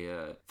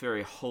a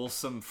very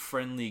wholesome,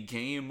 friendly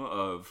game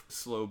of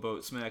Slow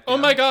Boat Smackdown. Oh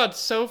my god,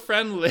 so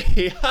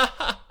friendly.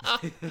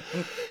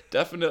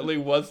 Definitely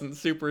wasn't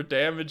super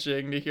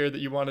damaging to hear that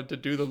you wanted to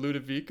do the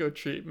Ludovico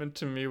treatment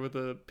to me with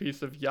a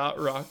piece of yacht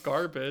rock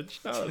garbage.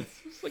 No,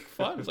 it's like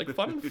fun. It's like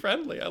fun and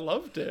friendly. I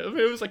loved it. I mean,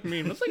 it was like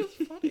mean. It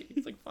was funny.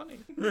 It's like funny.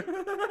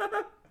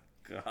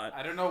 God.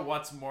 I don't know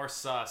what's more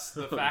sus,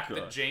 the fact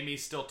that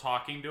Jamie's still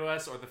talking to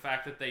us, or the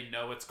fact that they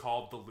know it's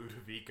called the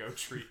Ludovico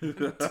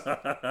treatment.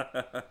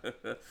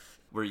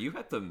 Were you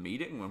at the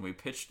meeting when we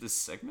pitched this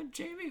segment,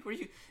 Jamie? Were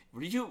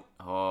you?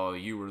 Oh,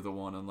 you were the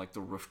one on like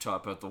the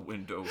rooftop at the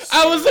window.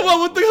 I was the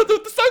one with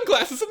the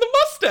sunglasses and the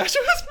mustache.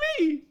 It was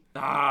me.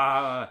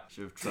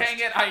 Dang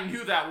it, I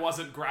knew that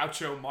wasn't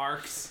Groucho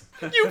Marx.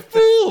 You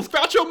fools!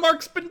 Groucho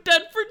Marx been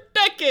dead for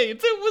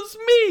decades. It was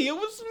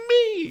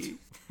me.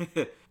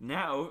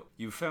 Now,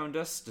 you found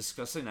us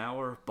discussing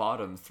our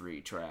bottom 3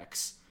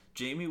 tracks.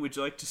 Jamie, would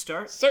you like to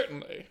start?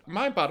 Certainly.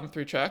 My bottom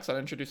 3 tracks on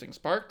Introducing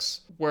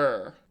Sparks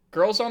were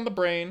Girls on the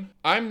Brain,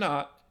 I'm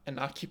Not, and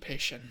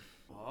Occupation.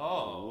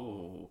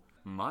 Oh.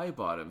 My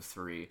bottom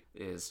 3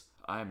 is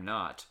I'm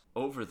Not,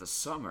 Over the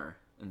Summer,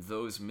 and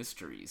Those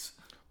Mysteries.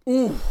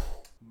 Ooh.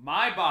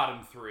 My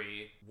bottom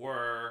 3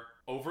 were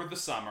Over the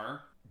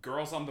Summer,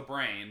 Girls on the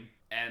Brain,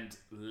 and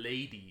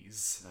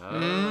Ladies.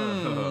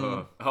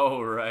 Oh,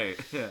 right.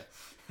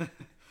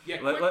 Yeah,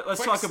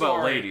 let's talk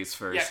about Ladies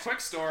first. Yeah, quick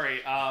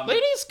story.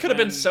 Ladies could have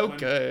been so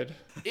good.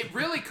 It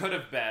really could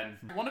have been.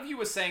 One of you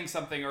was saying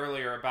something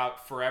earlier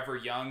about Forever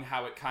Young,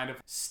 how it kind of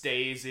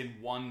stays in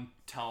one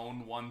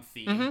tone, one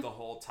theme the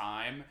whole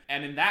time.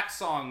 And in that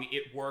song,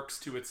 it works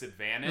to its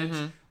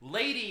advantage.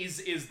 Ladies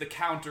is the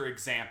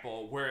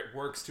counterexample where it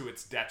works to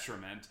its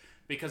detriment.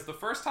 Because the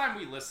first time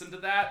we listened to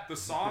that, the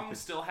song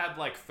still had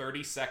like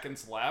 30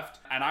 seconds left,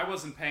 and I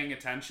wasn't paying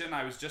attention.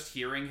 I was just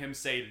hearing him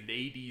say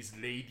ladies,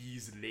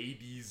 ladies,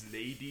 ladies,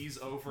 ladies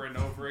over and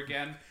over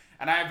again.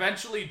 And I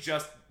eventually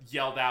just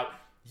yelled out,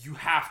 you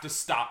have to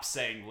stop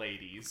saying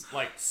ladies.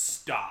 Like,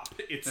 stop.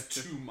 It's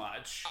too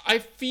much. I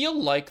feel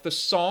like the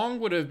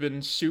song would have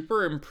been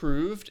super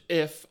improved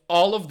if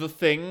all of the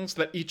things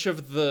that each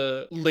of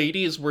the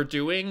ladies were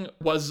doing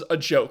was a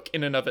joke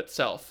in and of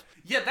itself.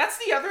 Yeah, that's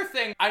the other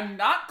thing. I'm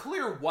not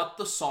clear what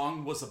the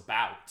song was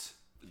about.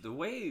 The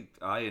way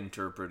I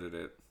interpreted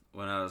it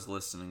when I was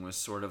listening was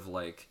sort of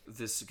like,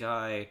 this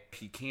guy,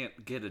 he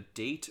can't get a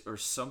date or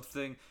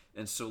something,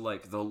 and so,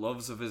 like, the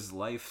loves of his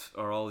life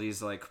are all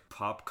these, like,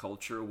 pop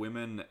culture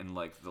women and,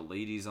 like, the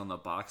ladies on the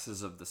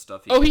boxes of the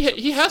stuff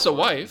he has a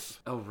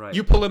wife. Oh, right.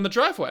 You pull in the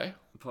driveway.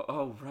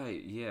 Oh,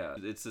 right, yeah.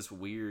 It's this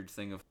weird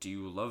thing of, do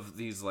you love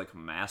these, like,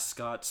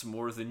 mascots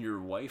more than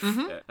your wife?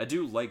 I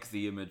do like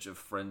the image of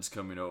friends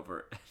coming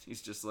over.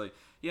 He's just like,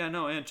 yeah,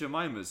 no, Aunt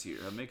Jemima's here.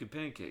 I'm making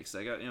pancakes.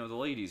 I got, the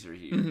ladies are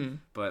here.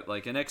 But,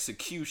 like, an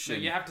execution...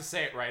 No, you have to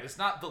say it right. It's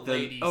not the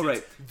ladies. Oh,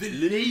 right. The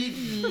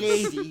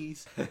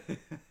ladies.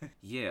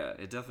 Yeah,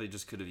 it definitely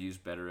just could have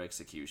used better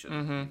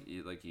execution,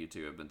 like you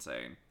two have been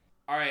saying.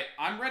 All right,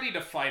 I'm ready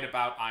to fight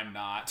about I'm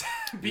Not,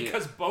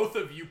 because both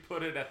of you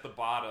put it at the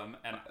bottom,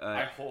 and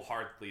I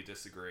wholeheartedly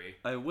disagree.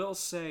 I will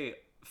say,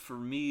 for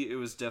me, it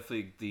was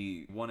definitely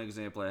the one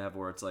example I have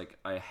where it's like,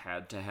 I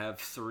had to have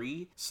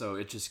 3, so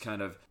it just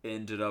kind of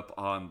ended up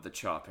on the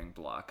chopping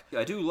block.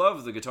 I do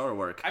love the guitar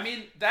work. I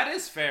mean, that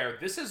is fair.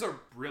 This is a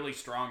really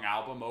strong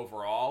album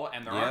overall,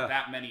 and there aren't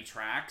that many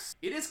tracks.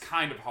 It is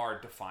kind of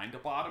hard to find a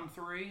bottom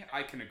 3.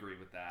 I can agree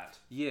with that.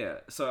 Yeah,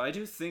 so I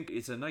do think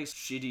it's a nice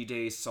shitty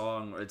day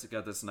song, where it's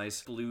got this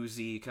nice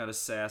bluesy, kind of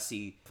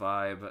sassy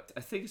vibe. I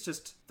think it's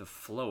just the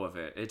flow of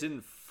it. It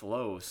didn't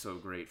flow so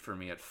great for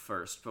me at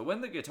first, but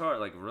when the guitar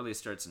like really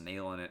starts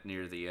nailing it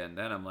near the end,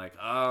 then I'm like,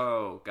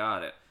 oh,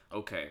 got it.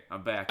 Okay,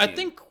 I'm back. I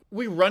think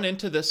we run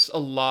into this a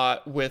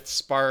lot with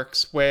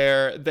Sparks,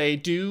 where they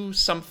do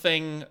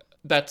something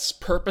that's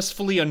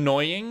purposefully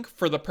annoying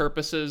for the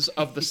purposes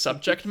of the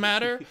subject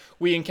matter.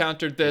 We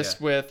encountered this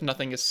with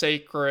Nothing is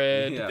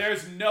Sacred. Yeah.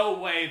 There's no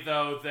way,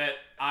 though, that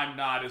I'm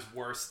Not is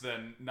worse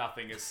than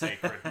Nothing is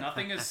Sacred.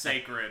 Nothing is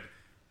Sacred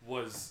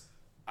was...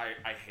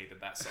 I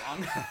hated that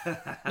song.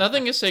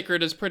 Nothing is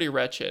Sacred is pretty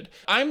wretched.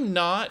 I'm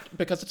Not,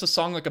 because it's a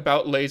song like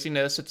about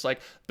laziness, it's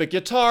like, the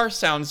guitar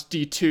sounds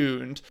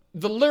detuned,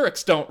 the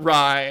lyrics don't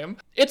rhyme.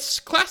 It's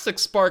classic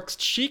Sparks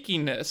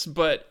cheekiness,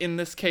 but in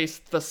this case,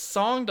 the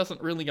song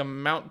doesn't really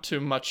amount to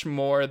much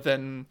more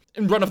than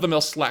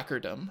run-of-the-mill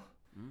slackerdom.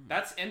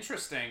 That's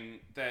interesting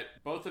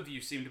that both of you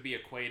seem to be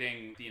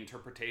equating the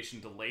interpretation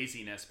to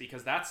laziness,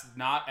 because that's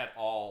not at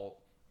all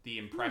the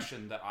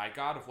impression that I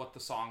got of what the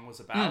song was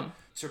about.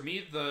 To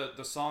me, the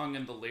song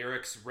and the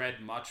lyrics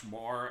read much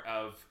more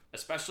of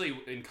especially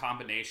in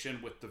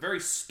combination with the very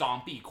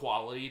stompy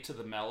quality to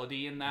the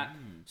melody in that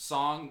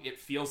song. It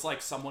feels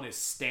like someone is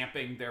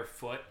stamping their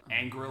foot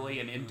angrily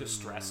and in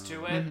distress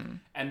to it.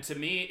 And to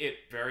me, it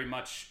very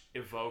much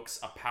evokes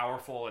a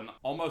powerful and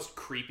almost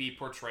creepy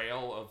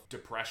portrayal of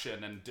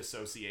depression and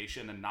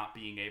dissociation and not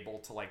being able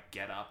to like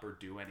get up or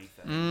do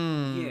anything.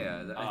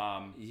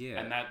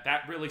 And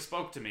that really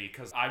spoke to me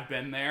because I've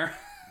been there.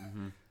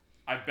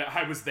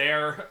 I was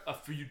there a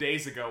few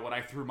days ago when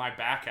I threw my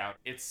back out.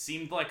 It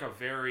seemed like a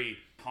very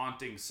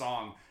haunting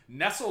song,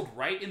 nestled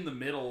right in the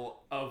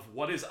middle of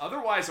what is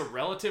otherwise a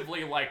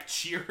relatively like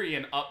cheery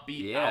and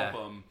upbeat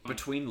album.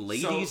 Between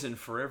Ladies and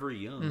Forever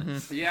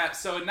Young. Yeah,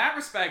 so in that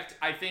respect,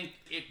 I think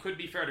it could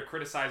be fair to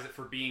criticize it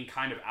for being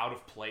kind of out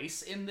of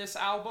place in this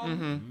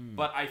album.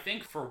 But I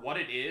think for what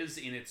it is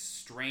in its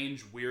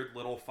strange, weird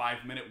little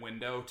 5-minute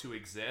window to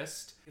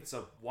exist, it's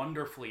a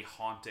wonderfully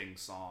haunting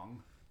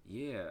song.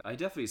 Yeah, I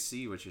definitely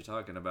see what you're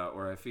talking about,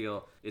 where I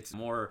feel it's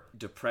more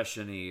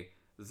depression-y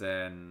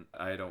than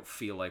I don't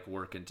feel like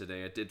working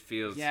today. It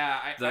feels... Yeah,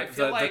 I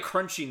feel like... The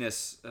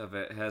crunchiness of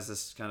it has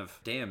this kind of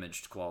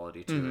damaged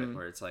quality to it,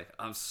 where it's like,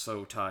 I'm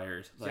so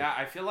tired. Like, yeah,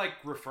 I feel like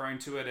referring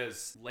to it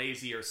as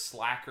lazy or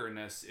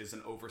slackerness is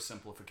an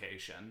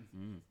oversimplification.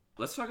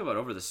 Let's talk about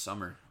Over the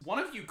Summer. One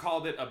of you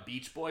called it a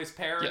Beach Boys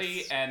parody,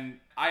 Yes. and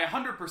I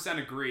 100%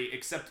 agree,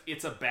 except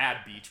it's a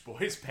bad Beach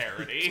Boys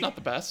parody. It's not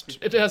the best.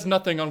 It has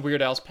nothing on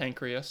Weird Al's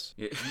pancreas.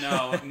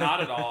 No,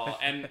 not at all.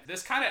 And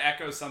this kind of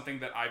echoes something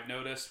that I've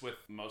noticed with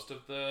most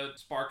of the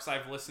Sparks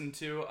I've listened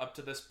to up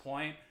to this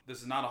point.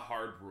 This is not a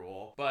hard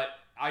rule, but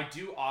I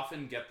do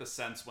often get the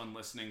sense when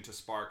listening to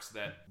Sparks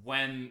that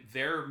when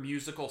their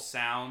musical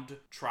sound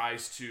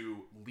tries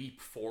to leap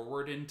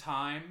forward in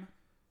time,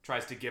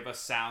 tries to give us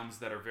sounds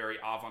that are very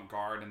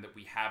avant-garde and that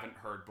we haven't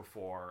heard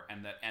before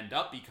and that end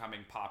up becoming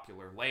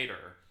popular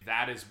later,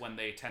 that is when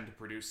they tend to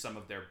produce some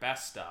of their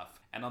best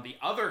stuff. And on the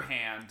other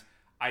hand,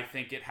 I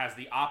think it has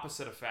the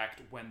opposite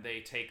effect when they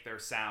take their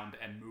sound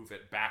and move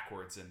it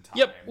backwards in time.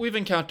 Yep, we've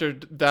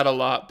encountered that a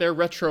lot. They're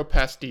retro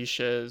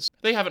pastiches.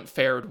 They haven't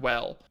fared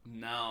well.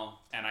 No,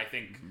 and I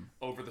think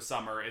Over the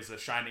Summer is a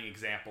shining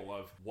example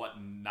of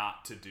what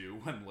not to do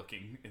when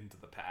looking into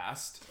the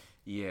past.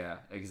 Yeah,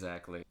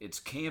 exactly.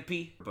 It's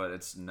campy, but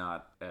it's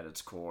not at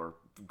its core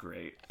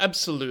great.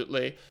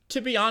 Absolutely.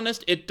 To be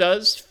honest, it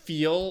does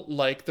feel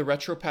like the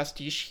retro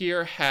pastiche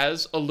here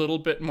has a little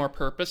bit more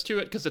purpose to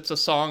it because it's a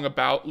song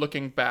about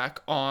looking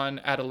back on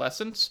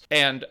adolescence.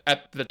 And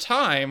at the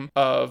time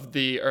of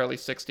the early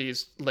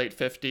 60s, late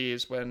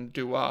 50s, when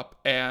doo-wop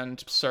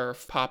and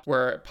surf pop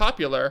were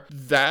popular,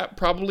 that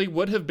probably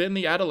would have been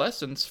the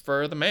adolescence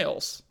for the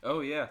Maels.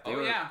 Oh, yeah.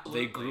 They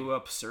absolutely. grew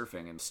up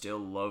surfing and still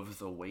love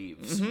the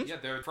waves. Yeah,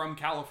 they're from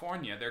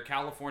California. They're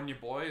California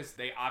boys.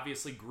 They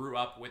obviously grew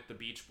up with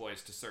the Beach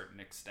Boys to a certain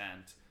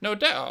extent. No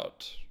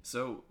doubt.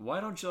 So,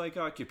 why don't you like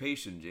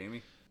Occupation,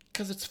 Jamie?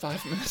 Because it's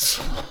 5 minutes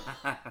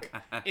long.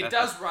 It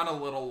does run a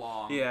little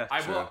long. Yeah,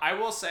 true. I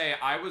will say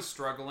I was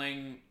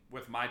struggling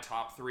with my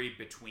top three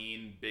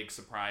between Big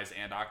Surprise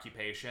and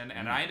Occupation,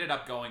 and I ended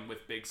up going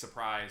with Big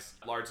Surprise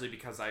largely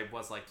because I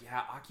was like,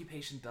 yeah,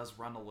 Occupation does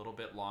run a little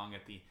bit long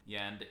at the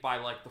end. By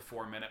like the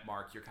 4-minute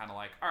mark, you're kind of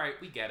like, all right,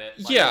 we get it.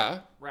 Like, Yeah.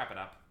 Wrap it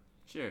up.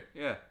 Sure,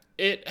 yeah.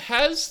 It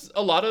has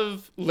a lot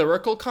of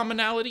lyrical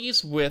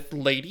commonalities with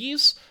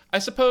Ladies, I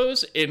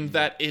suppose, in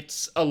that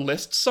it's a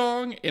list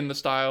song in the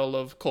style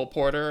of Cole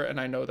Porter, and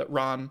I know that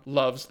Ron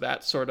loves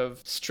that sort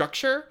of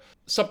structure.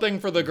 Something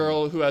for the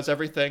Girl Who Has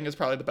Everything is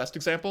probably the best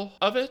example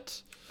of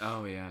it.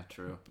 Oh, yeah,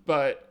 true.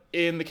 But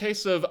in the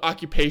case of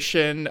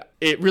Occupation,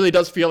 it really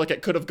does feel like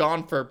it could have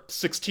gone for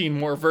 16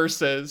 more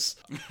verses.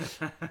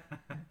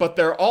 But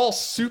they're all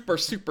super,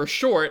 super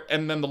short,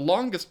 and then the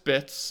longest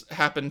bits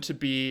happen to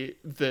be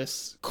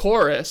this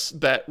chorus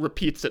that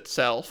repeats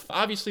itself.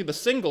 Obviously, the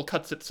single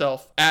cuts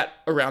itself at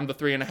around the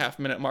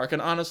 3.5-minute mark,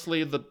 and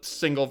honestly, the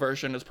single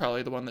version is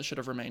probably the one that should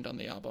have remained on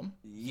the album.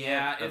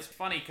 Yeah, it's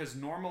funny because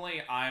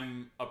normally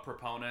I'm a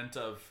proponent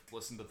of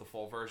listen to the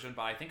full version,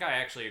 but I think I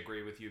actually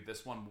agree with you.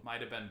 This one might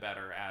have been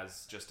better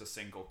as just a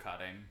single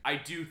cutting. I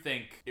do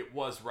think it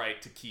was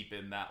right to keep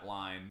in that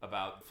line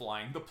about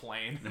flying the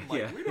plane.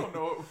 Like, we don't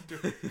know what we're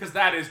doing. Because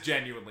that is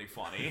genuinely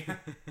funny.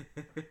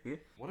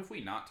 What have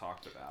we not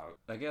talked about?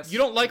 I guess... You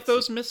don't like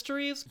those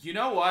mysteries? You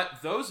know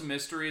what? Those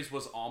Mysteries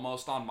was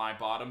almost on my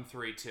bottom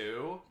three,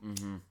 too.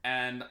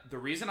 And the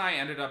reason I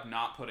ended up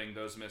not putting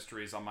Those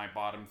Mysteries on my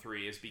bottom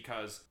three is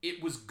because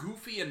it was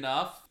goofy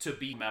enough to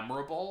be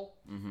memorable,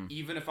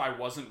 even if I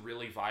wasn't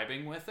really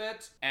vibing with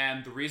it.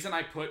 And the reason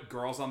I put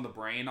Girls on the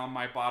Brain on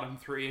my bottom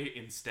three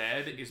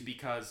instead is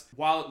because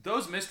while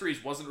Those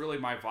Mysteries wasn't really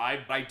my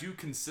vibe, I do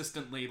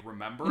consistently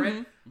remember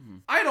it.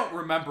 I don't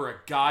remember a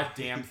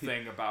goddamn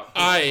thing about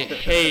this. I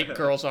hate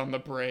Girls on the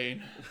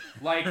Brain.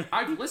 Like,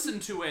 I've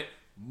listened to it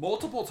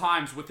multiple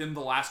times within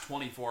the last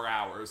 24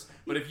 hours,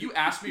 but if you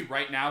ask me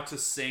right now to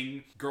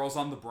sing Girls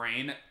on the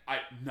Brain,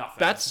 nothing.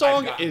 That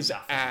song I've got is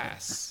nothing.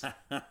 ass.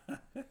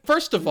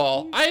 First of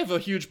all, I have a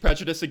huge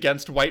prejudice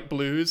against white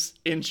blues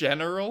in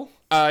general.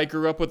 I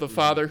grew up with a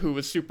father who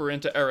was super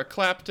into Eric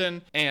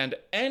Clapton, and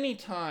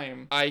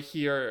anytime I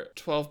hear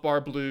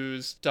 12-bar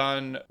blues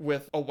done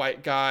with a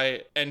white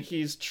guy and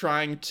he's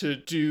trying to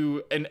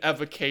do an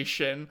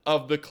evocation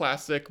of the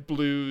classic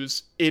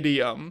blues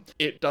idiom,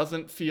 it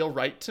doesn't feel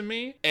right to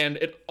me, and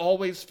it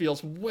always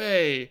feels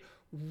way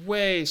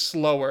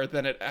slower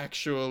than it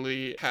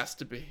actually has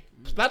to be.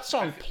 That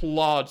song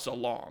plods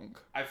along.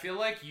 I feel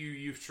like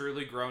you've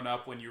truly grown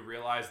up when you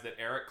realize that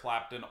Eric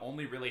Clapton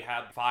only really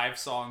had 5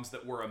 songs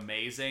that were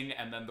amazing,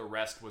 and then the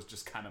rest was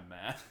just kind of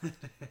meh.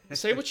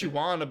 Say what you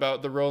want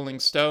about the Rolling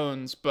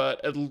Stones,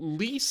 but at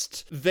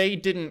least they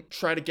didn't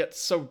try to get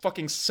so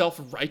fucking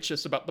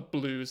self-righteous about the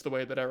blues the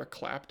way that Eric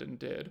Clapton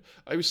did.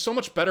 It was so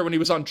much better when he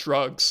was on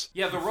drugs.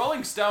 Yeah, the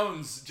Rolling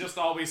Stones just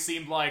always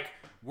seemed like,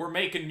 we're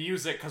making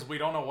music because we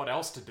don't know what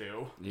else to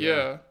do.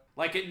 Yeah.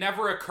 Like, it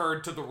never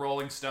occurred to the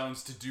Rolling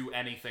Stones to do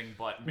anything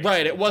but make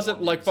Right, it wasn't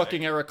more like music.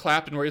 fucking Eric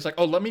Clapton where he's like,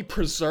 oh, let me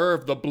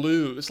preserve the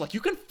blues. Like, you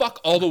can fuck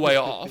all the way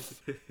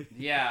off.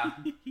 Yeah.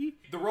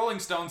 The Rolling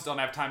Stones don't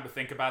have time to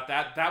think about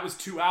that. That was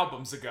 2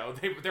 albums ago.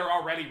 They're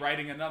already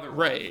writing another one.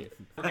 Right.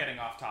 We're getting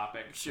off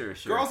topic. Sure.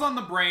 Girls on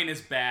the Brain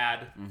is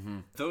bad.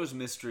 Those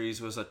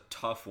Mysteries was a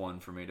tough one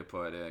for me to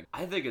put in.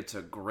 I think it's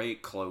a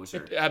great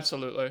closer.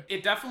 Absolutely.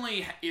 It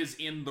definitely is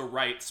in the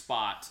right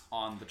spot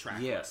on the track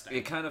listing.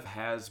 It kind of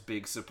has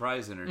big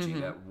surprise energy,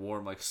 that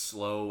warm, like,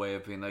 slow way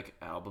of being like,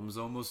 album's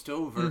almost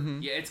over.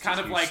 Yeah, it's kind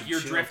of Just like some you're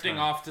chill drifting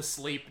time. off to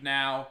sleep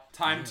now.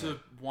 Time to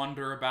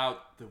wonder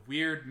about the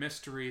weird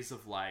mysteries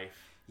of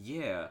life.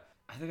 Yeah.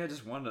 I think I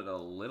just wanted a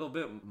little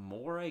bit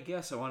more, I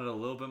guess. I wanted a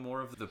little bit more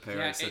of the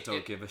parents that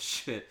don't give a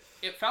shit.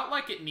 It felt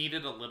like it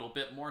needed a little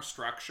bit more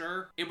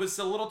structure. It was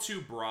a little too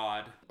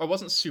broad. I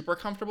wasn't super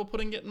comfortable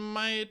putting it in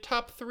my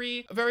top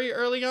 3 very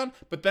early on,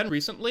 but then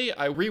recently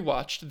I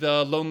rewatched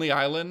the Lonely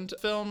Island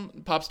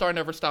film, Popstar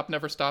Never Stop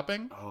Never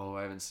Stopping. Oh,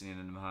 I haven't seen it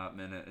in a hot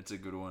minute. It's a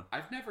good one.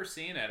 I've never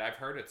seen it. I've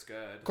heard it's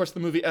good. Of course, the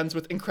movie ends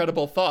with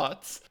incredible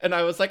thoughts, and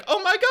I was like,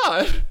 oh my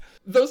god,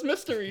 those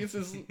mysteries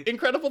is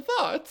incredible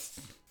thoughts.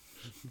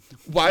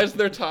 Why is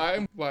there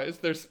time? Why is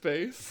there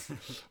space?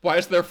 Why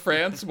is there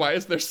France? Why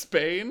is there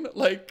Spain?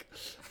 Like,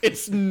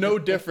 it's no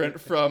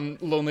different from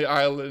Lonely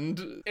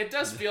Island. It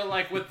does feel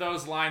like with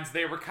those lines,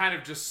 they were kind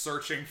of just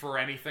searching for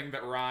anything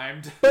that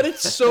rhymed. But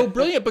it's so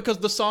brilliant because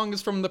the song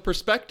is from the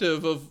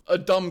perspective of a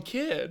dumb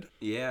kid.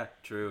 Yeah,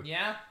 true.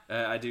 Yeah?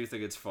 I do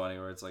think it's funny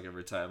where it's like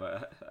every time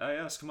I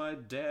ask my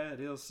dad,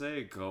 he'll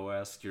say, go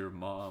ask your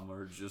mom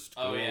or just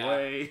go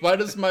away. Why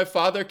does my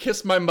father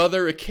kiss my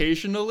mother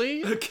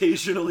occasionally?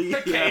 Occasionally.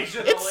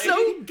 Occasionally. It's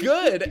so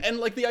good. And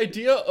like the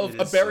idea of It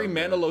a is Barry so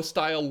good. Manilow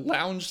style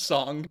lounge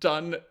song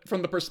done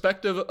from the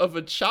perspective of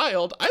a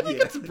child, I think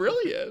it's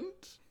brilliant.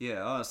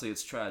 Yeah, honestly,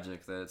 it's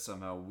tragic that it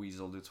somehow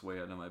weaseled its way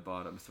into my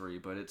bottom 3,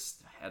 but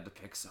I had to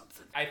pick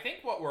something. I think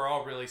what we're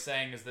all really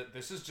saying is that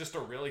this is just a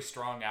really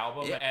strong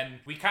album, Yeah. and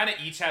we kind of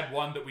each had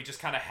one that we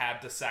just kind of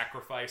had to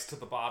sacrifice to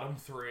the bottom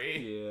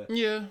 3. Yeah.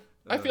 Yeah.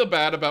 I feel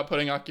bad about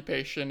putting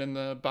Occupation in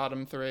the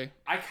bottom 3.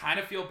 I kind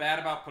of feel bad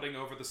about putting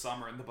Over the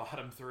Summer in the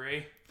bottom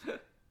 3.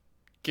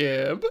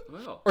 Gib?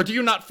 Well. Or do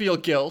you not feel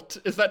guilt?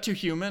 Is that too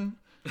human?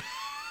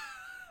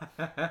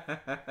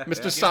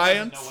 Mr.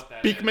 Science? know what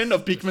that Beekman is.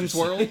 of Beekman's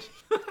World?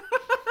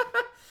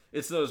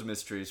 It's those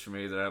mysteries for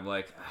me that I'm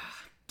like,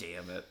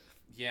 damn it.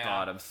 Yeah.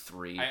 Bottom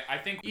 3. I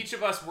think each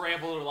of us were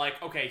able to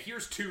like, okay,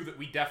 here's 2 that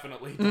we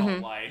definitely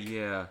don't like.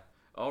 Yeah.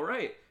 All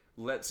right.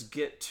 Let's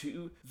get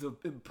to the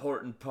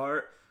important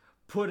part.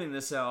 Putting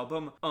this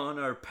album on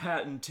our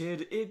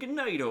patented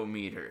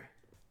Ignitometer.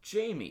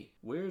 Jamie,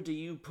 where do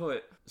you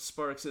put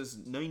Sparks'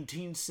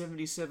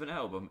 1977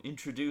 album,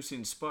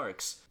 Introducing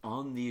Sparks,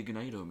 on the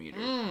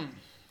Ignitometer?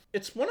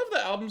 It's one of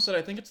the albums that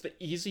I think it's the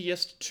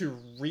easiest to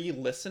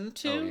re-listen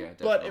to, Oh, yeah,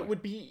 but definitely. it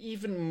would be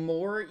even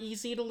more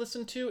easy to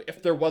listen to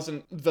if there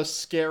wasn't the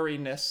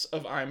scariness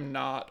of I'm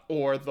Not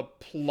or the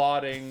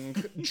plodding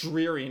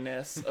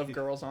dreariness of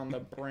Girls on the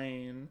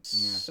Brain.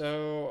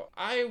 So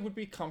I would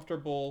be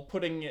comfortable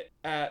putting it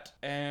at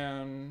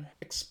an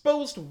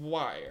exposed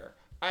wire.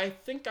 I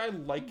think I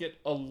like it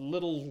a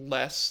little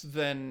less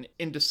than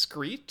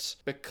Indiscreet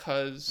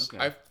because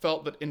I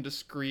felt that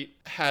Indiscreet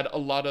had a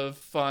lot of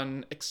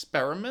fun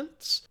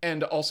experiments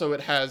and also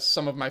it has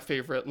some of my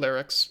favorite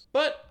lyrics,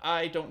 but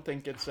I don't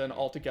think it's an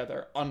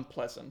altogether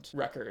unpleasant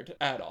record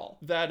at all.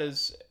 That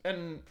is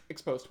an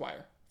exposed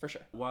wire. For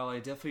sure. While I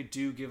definitely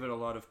do give it a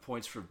lot of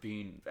points for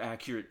being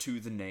accurate to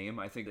the name,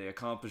 I think they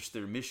accomplished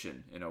their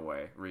mission in a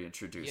way,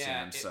 reintroducing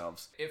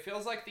themselves. It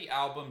feels like the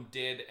album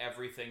did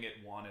everything it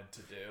wanted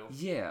to do.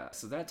 Yeah,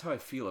 so that's how I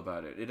feel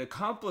about it. It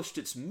accomplished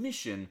its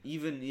mission,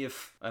 even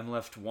if I'm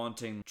left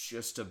wanting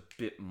just a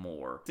bit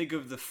more. Think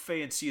of the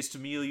fanciest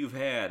meal you've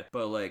had,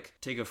 but like,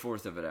 take a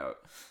fourth of it out.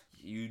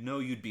 You know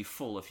you'd be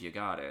full if you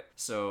got it.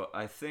 So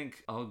I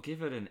think I'll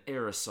give it an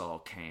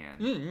aerosol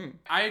can.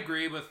 I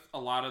agree with a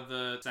lot of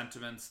the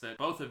sentiments that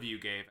both of you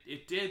gave.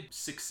 It did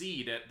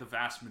succeed at the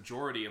vast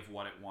majority of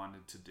what it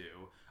wanted to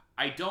do.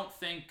 I don't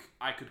think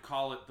I could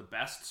call it the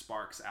best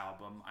Sparks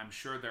album. I'm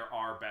sure there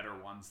are better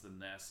ones than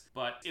this.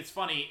 But it's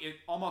funny, it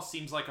almost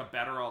seems like a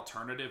better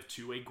alternative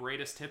to a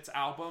greatest hits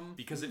album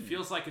because it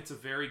feels like it's a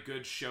very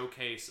good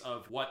showcase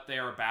of what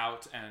they're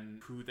about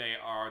and who they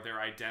are, their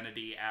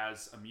identity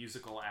as a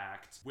musical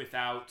act,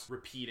 without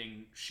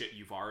repeating shit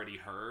you've already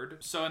heard.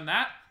 So in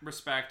that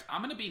respect,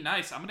 I'm going to be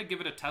nice. I'm going to give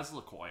it a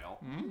Tesla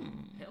coil.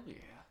 Hell yeah.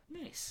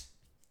 Nice.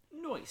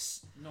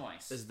 Nice.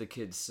 Nice. As the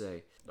kids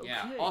say.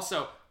 Yeah. Okay.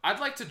 Also, I'd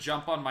like to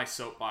jump on my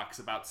soapbox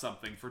about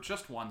something for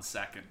just 1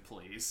 second,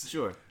 please.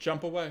 Sure.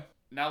 Jump away.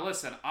 Now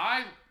listen,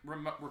 I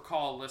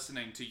recall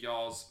listening to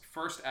y'all's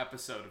first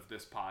episode of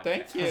this podcast.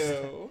 Thank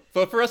you.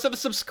 Vote for us at the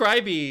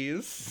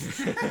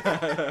subscribees.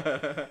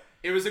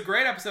 It was a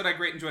great episode. I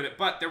greatly enjoyed it.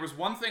 But there was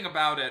one thing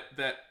about it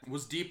that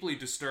was deeply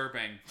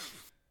disturbing.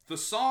 The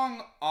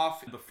song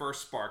off the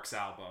first Sparks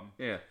album.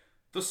 Yeah.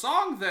 The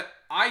song that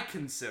I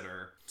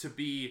consider to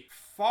be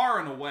far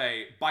and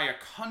away, by a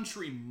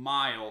country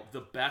mile,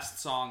 the best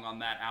song on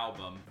that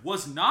album,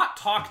 was not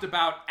talked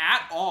about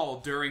at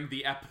all during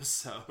the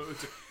episode.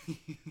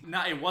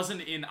 No, it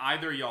wasn't in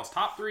either y'all's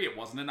top 3. It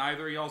wasn't in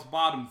either y'all's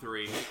bottom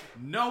 3.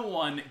 No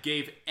one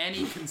gave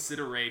any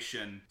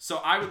consideration. So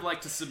I would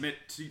like to submit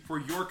for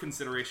your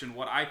consideration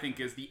what I think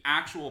is the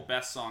actual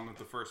best song of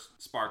the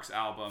first Sparks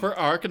album. For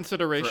our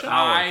consideration?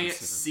 High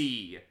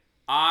C.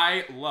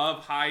 I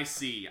love High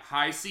C.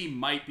 High C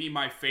might be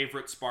my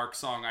favorite Sparks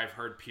song I've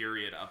heard,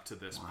 period, up to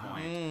this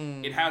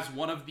point. It has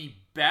one of the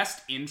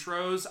best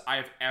intros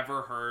I've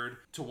ever heard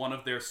to one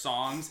of their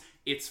songs.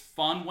 It's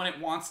fun when it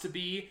wants to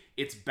be.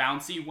 It's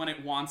bouncy when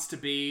it wants to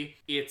be.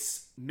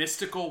 It's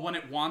mystical when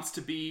it wants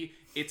to be.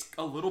 It's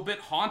a little bit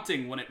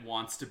haunting when it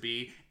wants to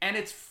be. And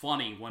it's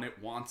funny when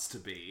it wants to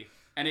be.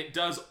 And it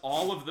does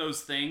all of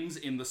those things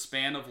in the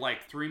span of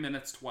like 3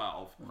 minutes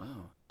 12. Wow.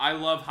 I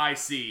love High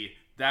C.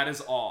 That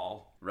is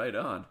all. Right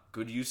on.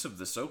 Good use of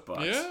the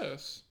soapbox.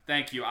 Yes.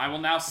 Thank you. I will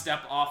now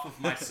step off of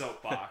my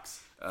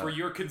soapbox. For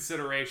your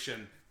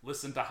consideration,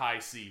 listen to High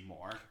C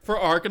more. For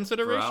our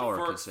consideration? For our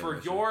For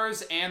consideration.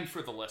 yours and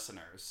for the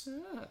listeners.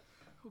 Yeah.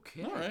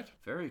 Okay. All right.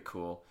 Very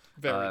cool.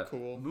 Very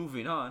cool.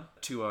 Moving on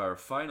to our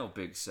final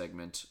big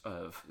segment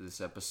of this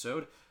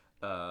episode.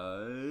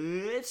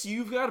 It's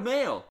You've Got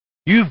Mail.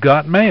 You've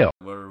got mail.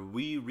 Where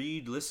we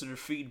read listener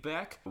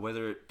feedback,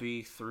 whether it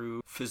be through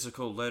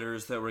physical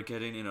letters that we're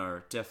getting in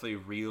our definitely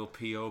real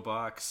P.O.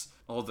 box,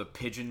 all the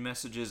pigeon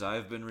messages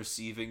I've been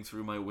receiving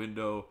through my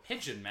window.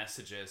 Pigeon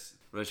messages.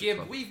 Richard,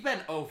 Gib, we've been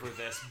over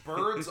this.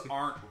 Birds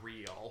aren't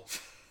real.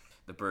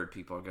 the bird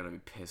people are going to be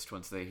pissed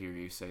once they hear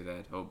you say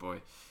that. Oh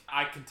boy.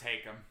 I can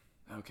take them.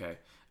 Okay.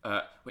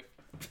 Wait.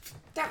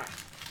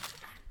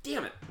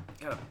 Damn it.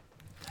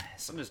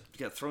 Something just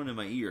got thrown in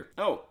my ear.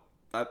 Oh.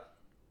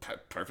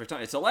 Perfect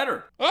time. It's a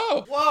letter.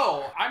 Oh!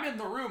 Whoa, I'm in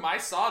the room. I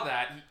saw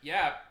that.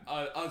 Yeah,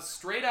 a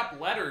straight up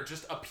letter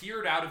just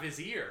appeared out of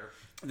his ear.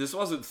 This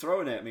wasn't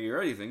thrown at me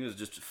or anything. It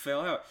just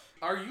fell out.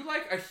 Are you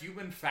like a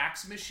human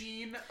fax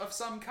machine of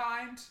some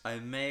kind? I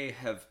may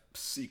have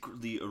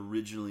secretly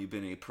originally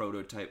been a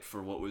prototype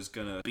for what was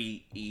gonna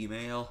be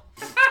email.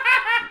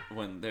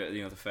 When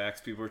the fax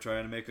people were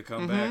trying to make a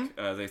comeback,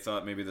 they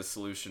thought maybe the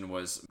solution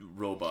was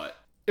robot.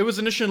 It was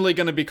initially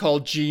going to be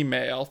called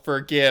Gmail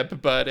for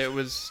Gib, but it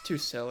was too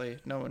silly.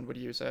 No one would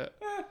use it.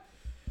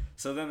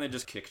 So then they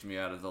just kicked me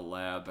out of the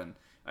lab, and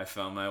I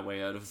found my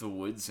way out of the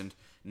woods, and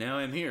now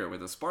I'm here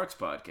with a Sparks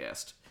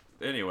podcast.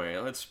 Anyway,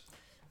 let's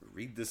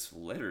read this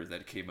letter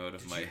that came out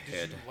of my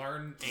head. Did you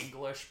learn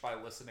English by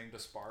listening to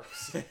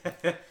Sparks?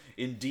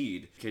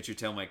 Indeed. Can't you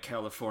tell my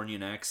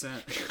Californian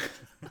accent?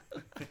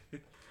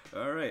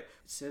 All right. It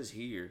says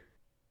here.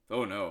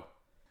 Oh no.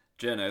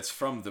 Jenna, it's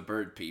from the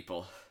bird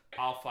people.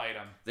 I'll fight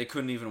him. They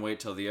couldn't even wait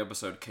till the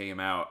episode came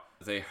out.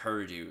 They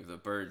heard you. The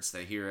birds,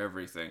 they hear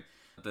everything.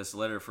 This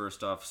letter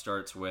first off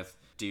starts with,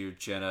 Dear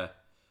Jenna,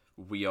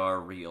 we are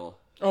real.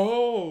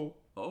 Oh!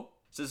 Oh?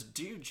 It says,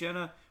 Dear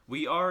Jenna,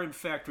 we are in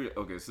fact real.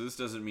 Okay, so this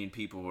doesn't mean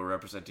people who are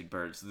representing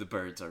birds. The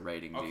birds are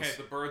writing these. Okay,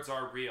 the birds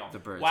are real. The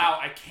birds Wow,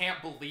 I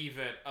can't believe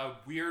it. A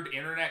weird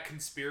internet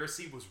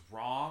conspiracy was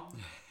wrong.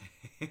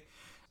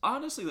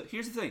 Honestly,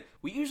 here's the thing.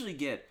 We usually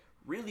get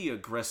really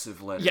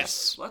aggressive letters.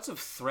 Yes. Lots of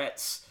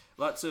threats.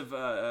 Lots of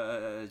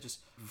just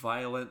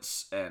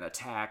violence and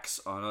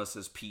attacks on us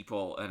as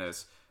people and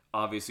as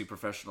obviously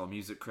professional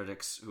music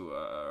critics who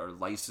are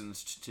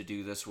licensed to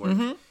do this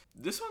work.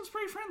 This one's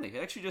pretty friendly.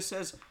 It actually just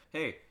says,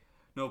 hey,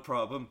 no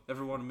problem.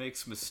 Everyone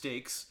makes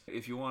mistakes.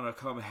 If you want to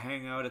come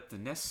hang out at the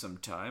nest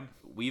sometime,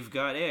 we've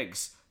got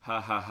eggs.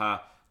 Ha ha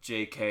ha.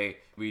 JK,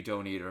 we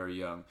don't eat our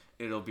young.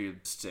 It'll be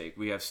steak.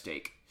 We have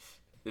steak.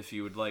 If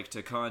you would like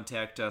to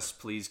contact us,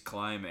 please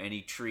climb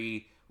any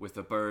tree with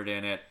a bird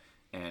in it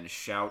and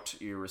shout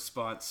your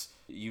response.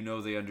 You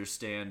know they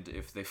understand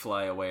if they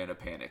fly away in a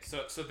panic.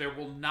 So there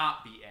will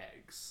not be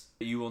eggs.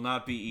 You will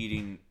not be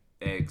eating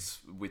eggs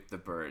with the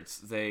birds.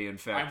 They, in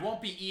fact... I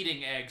won't be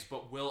eating eggs,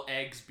 but will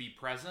eggs be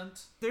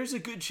present? There's a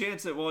good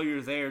chance that while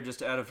you're there,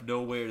 just out of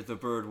nowhere, the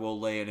bird will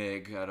lay an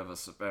egg out of a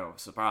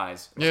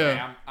surprise. Yeah.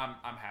 Okay,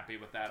 I'm happy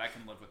with that. I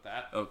can live with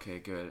that. Okay,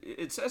 good.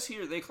 It says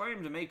here they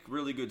claim to make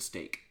really good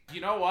steak.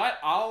 You know what?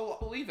 I'll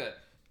believe it.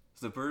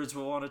 The birds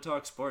will want to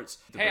talk sports.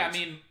 I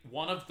mean,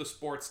 one of the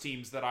sports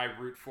teams that I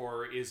root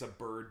for is a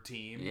bird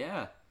team.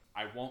 Yeah.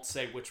 I won't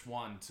say which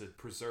one to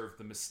preserve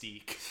the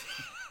mystique.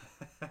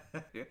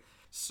 Yeah.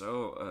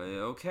 So,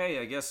 okay,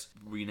 I guess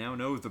we now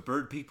know the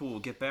bird people will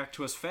get back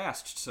to us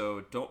fast,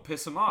 so don't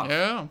piss them off.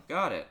 Yeah.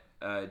 Got it.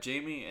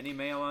 Jamie, any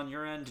mail on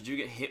your end? Did you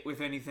get hit with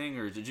anything,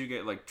 or did you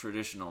get, like,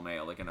 traditional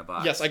mail, like in a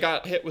box? Yes, I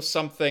got hit with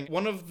something.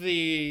 One of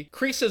the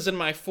creases in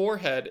my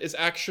forehead is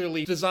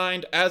actually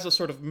designed as a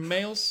sort of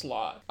mail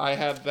slot. I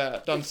had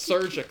that done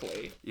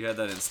surgically. You had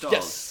that installed?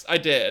 Yes, I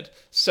did.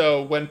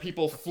 So when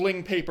people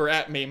fling paper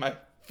at me, my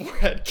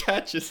forehead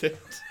catches it.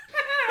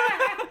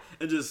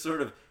 And just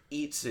sort of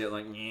eats it,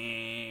 like,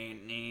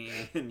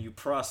 and you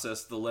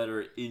process the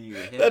letter in your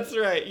head. That's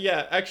right,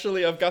 yeah.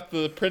 Actually, I've got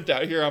the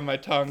printout here on my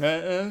tongue.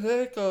 I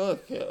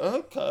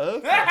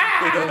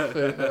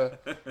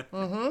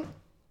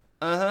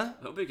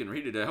hope you can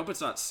read it. I hope it's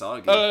not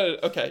soggy.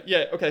 Okay,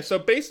 yeah, okay. So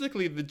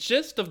basically, the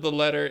gist of the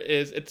letter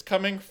is it's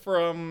coming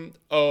from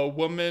a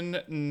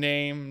woman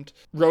named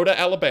Rhoda,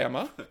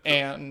 Alabama,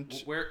 and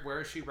Where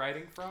is she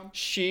writing from?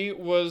 she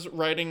was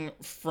writing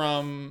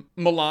from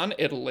Milan,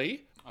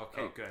 Italy.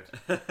 Okay,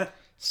 good.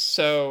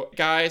 So,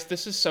 guys,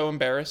 this is so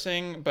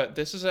embarrassing, but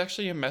this is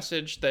actually a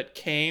message that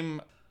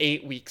came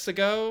 8 weeks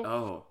ago.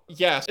 Oh.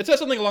 Yes, it says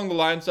something along the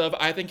lines of,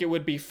 I think it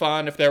would be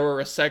fun if there were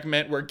a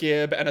segment where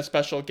Gib and a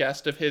special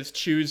guest of his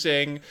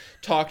choosing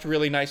talked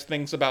really nice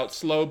things about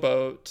Slow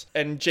Boat,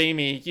 and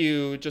Jamie,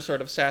 you just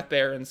sort of sat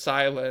there in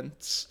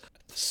silence.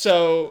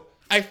 So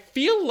I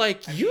feel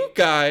like you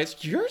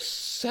guys, your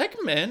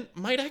segment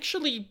might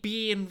actually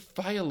be in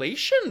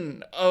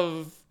violation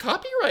of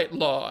copyright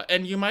law,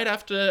 and you might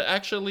have to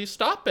actually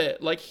stop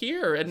it, like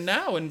here and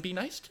now, and be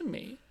nice to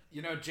me.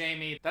 You know,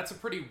 Jamie, that's a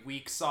pretty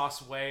weak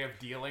sauce way of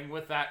dealing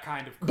with that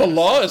kind of The criticism.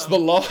 law is the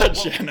law,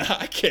 Jenna.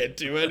 I can't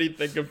do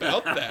anything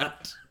about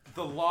that.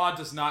 The law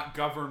does not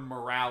govern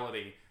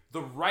morality.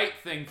 The right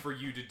thing for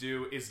you to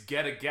do is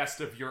get a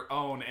guest of your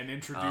own and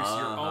introduce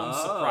your own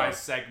surprise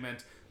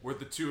segment where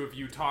the two of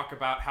you talk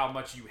about how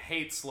much you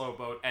hate Slow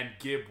Boat and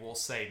Gib will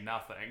say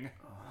nothing.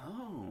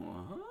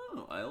 Oh,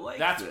 I like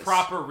That's this.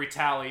 proper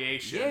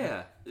retaliation.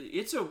 Yeah,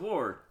 it's a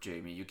war,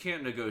 Jamie. You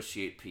can't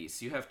negotiate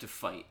peace. You have to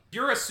fight.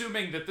 You're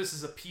assuming that this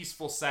is a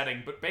peaceful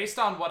setting, but based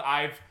on what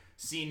I've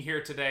seen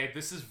here today,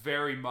 this is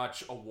very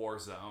much a war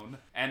zone.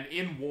 And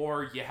in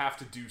war, you have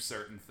to do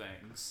certain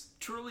things.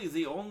 Truly,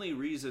 the only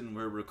reason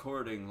we're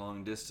recording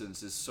long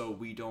distance is so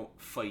we don't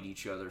fight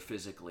each other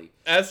physically.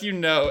 As you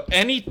know,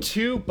 any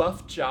two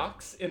buff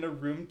jocks in a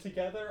room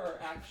together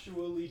are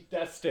actually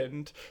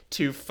destined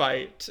to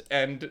fight,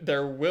 and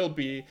there will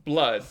be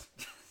blood.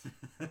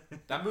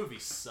 That movie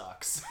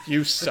sucks.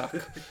 You suck.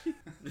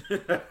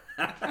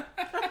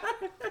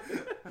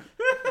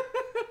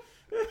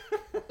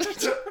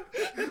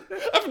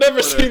 I've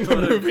never seen the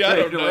movie, I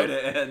don't way know.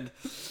 to end.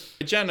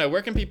 Jenna,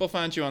 where can people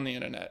find you on the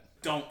internet?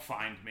 Don't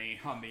find me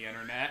on the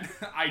internet.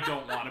 I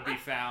don't want to be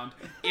found.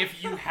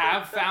 If you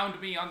have found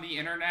me on the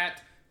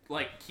internet,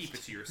 keep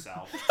it to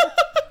yourself.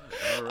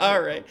 All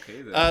right.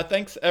 Okay, then.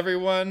 Thanks,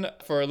 everyone,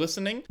 for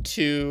listening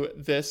to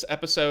this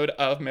episode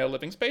of Mael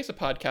Living Space, a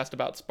podcast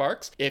about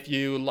Sparks. If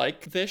you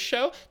like this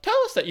show, tell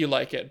us that you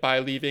like it by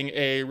leaving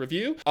a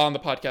review on the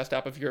podcast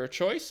app of your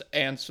choice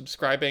and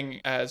subscribing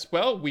as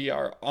well. We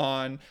are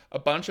on a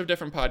bunch of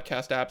different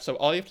podcast apps, so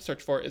all you have to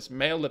search for is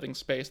Mael Living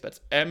Space. That's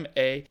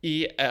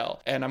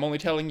Mael. And I'm only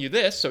telling you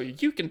this so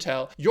you can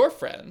tell your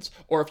friends,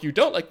 or if you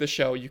don't like the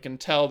show, you can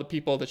tell the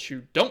people that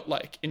you don't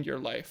like in your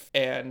life,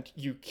 and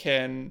you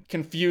can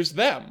confuse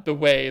them the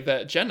way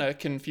that Jenna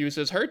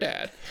confuses her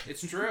dad.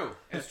 It's true.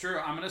 It's true.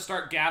 I'm going to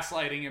start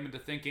gaslighting him into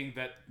thinking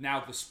that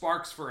now the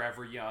Sparks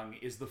Forever Young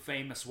is the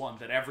famous one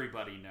that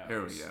everybody knows.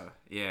 There we go.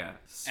 Yeah.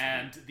 Sweet.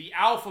 And the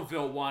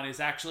Alphaville one is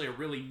actually a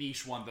really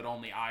niche one that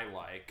only I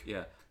like.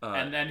 Yeah.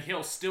 And then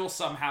he'll still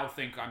somehow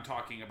think I'm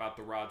talking about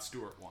the Rod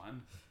Stewart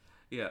one.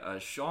 Yeah,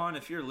 Sean,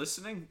 if you're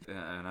listening,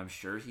 and I'm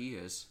sure he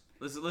is,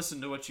 listen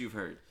to what you've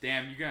heard.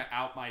 Damn, you're going to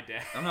out my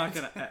dad. I'm not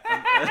gonna...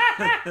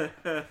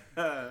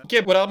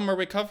 Gib, what album are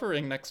we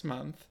covering next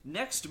month?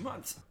 Next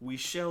month, we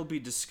shall be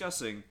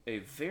discussing a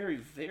very,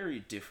 very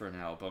different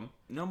album,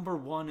 Number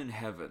One in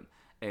Heaven,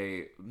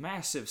 a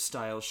massive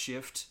style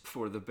shift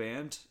for the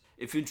band.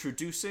 If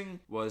introducing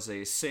was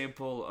a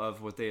sample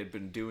of what they had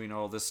been doing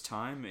all this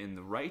time in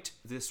the right,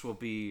 this will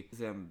be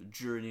them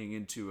journeying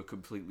into a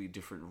completely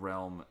different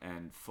realm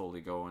and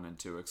fully going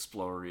into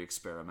explory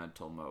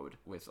experimental mode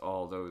with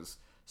all those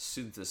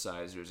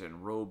synthesizers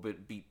and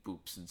robot beat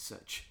boops and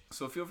such.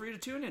 So feel free to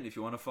tune in if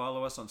you want to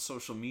follow us on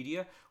social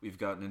media. We've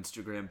got an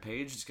Instagram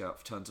page. It's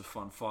got tons of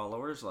fun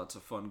followers, lots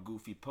of fun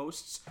goofy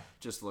posts.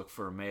 Just look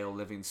for Mael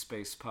Living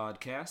Space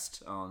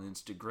Podcast on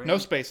Instagram. No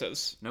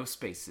spaces. No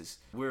spaces.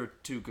 We're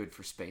too good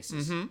for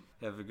spaces.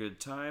 Have a good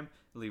time.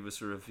 Leave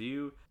us a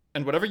review.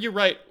 And whatever you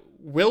write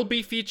will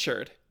be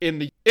featured in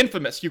the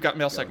infamous You Got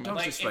Mail segment. don't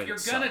Like, just if write you're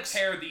it gonna sucks.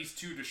 tear these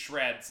two to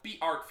shreds, be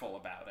artful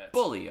about it.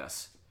 Bully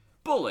us.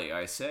 Bully,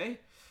 I say.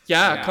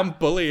 Yeah, come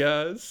bully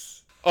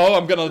us. Oh,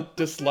 I'm gonna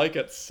dislike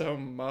it so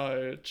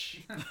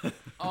much.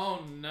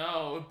 Oh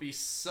no, it'd be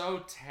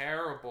so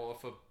terrible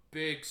if a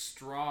big,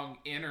 strong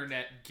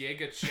internet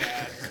Giga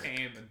Chad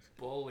came and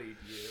bullied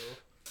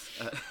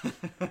you.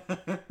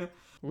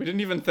 We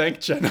didn't even thank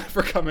Jenna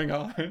for coming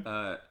on.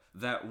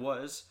 That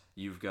was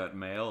You've Got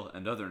Mail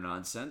and Other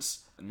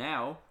Nonsense.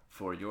 Now,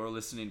 for your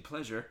listening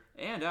pleasure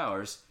and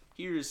ours,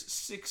 here's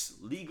 6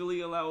 legally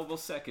allowable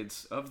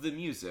seconds of the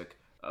music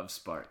of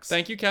Sparks.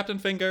 Thank you, Captain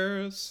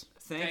Fingers.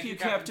 Thank you,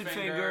 Captain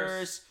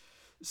Fingers.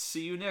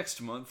 See you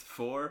next month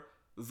for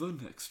the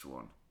next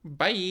one.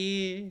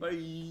 Bye.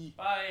 Bye.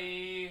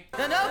 Bye.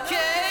 Then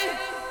okay,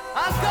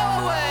 I'll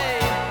go away,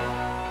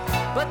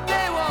 but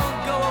they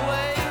won't go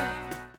away.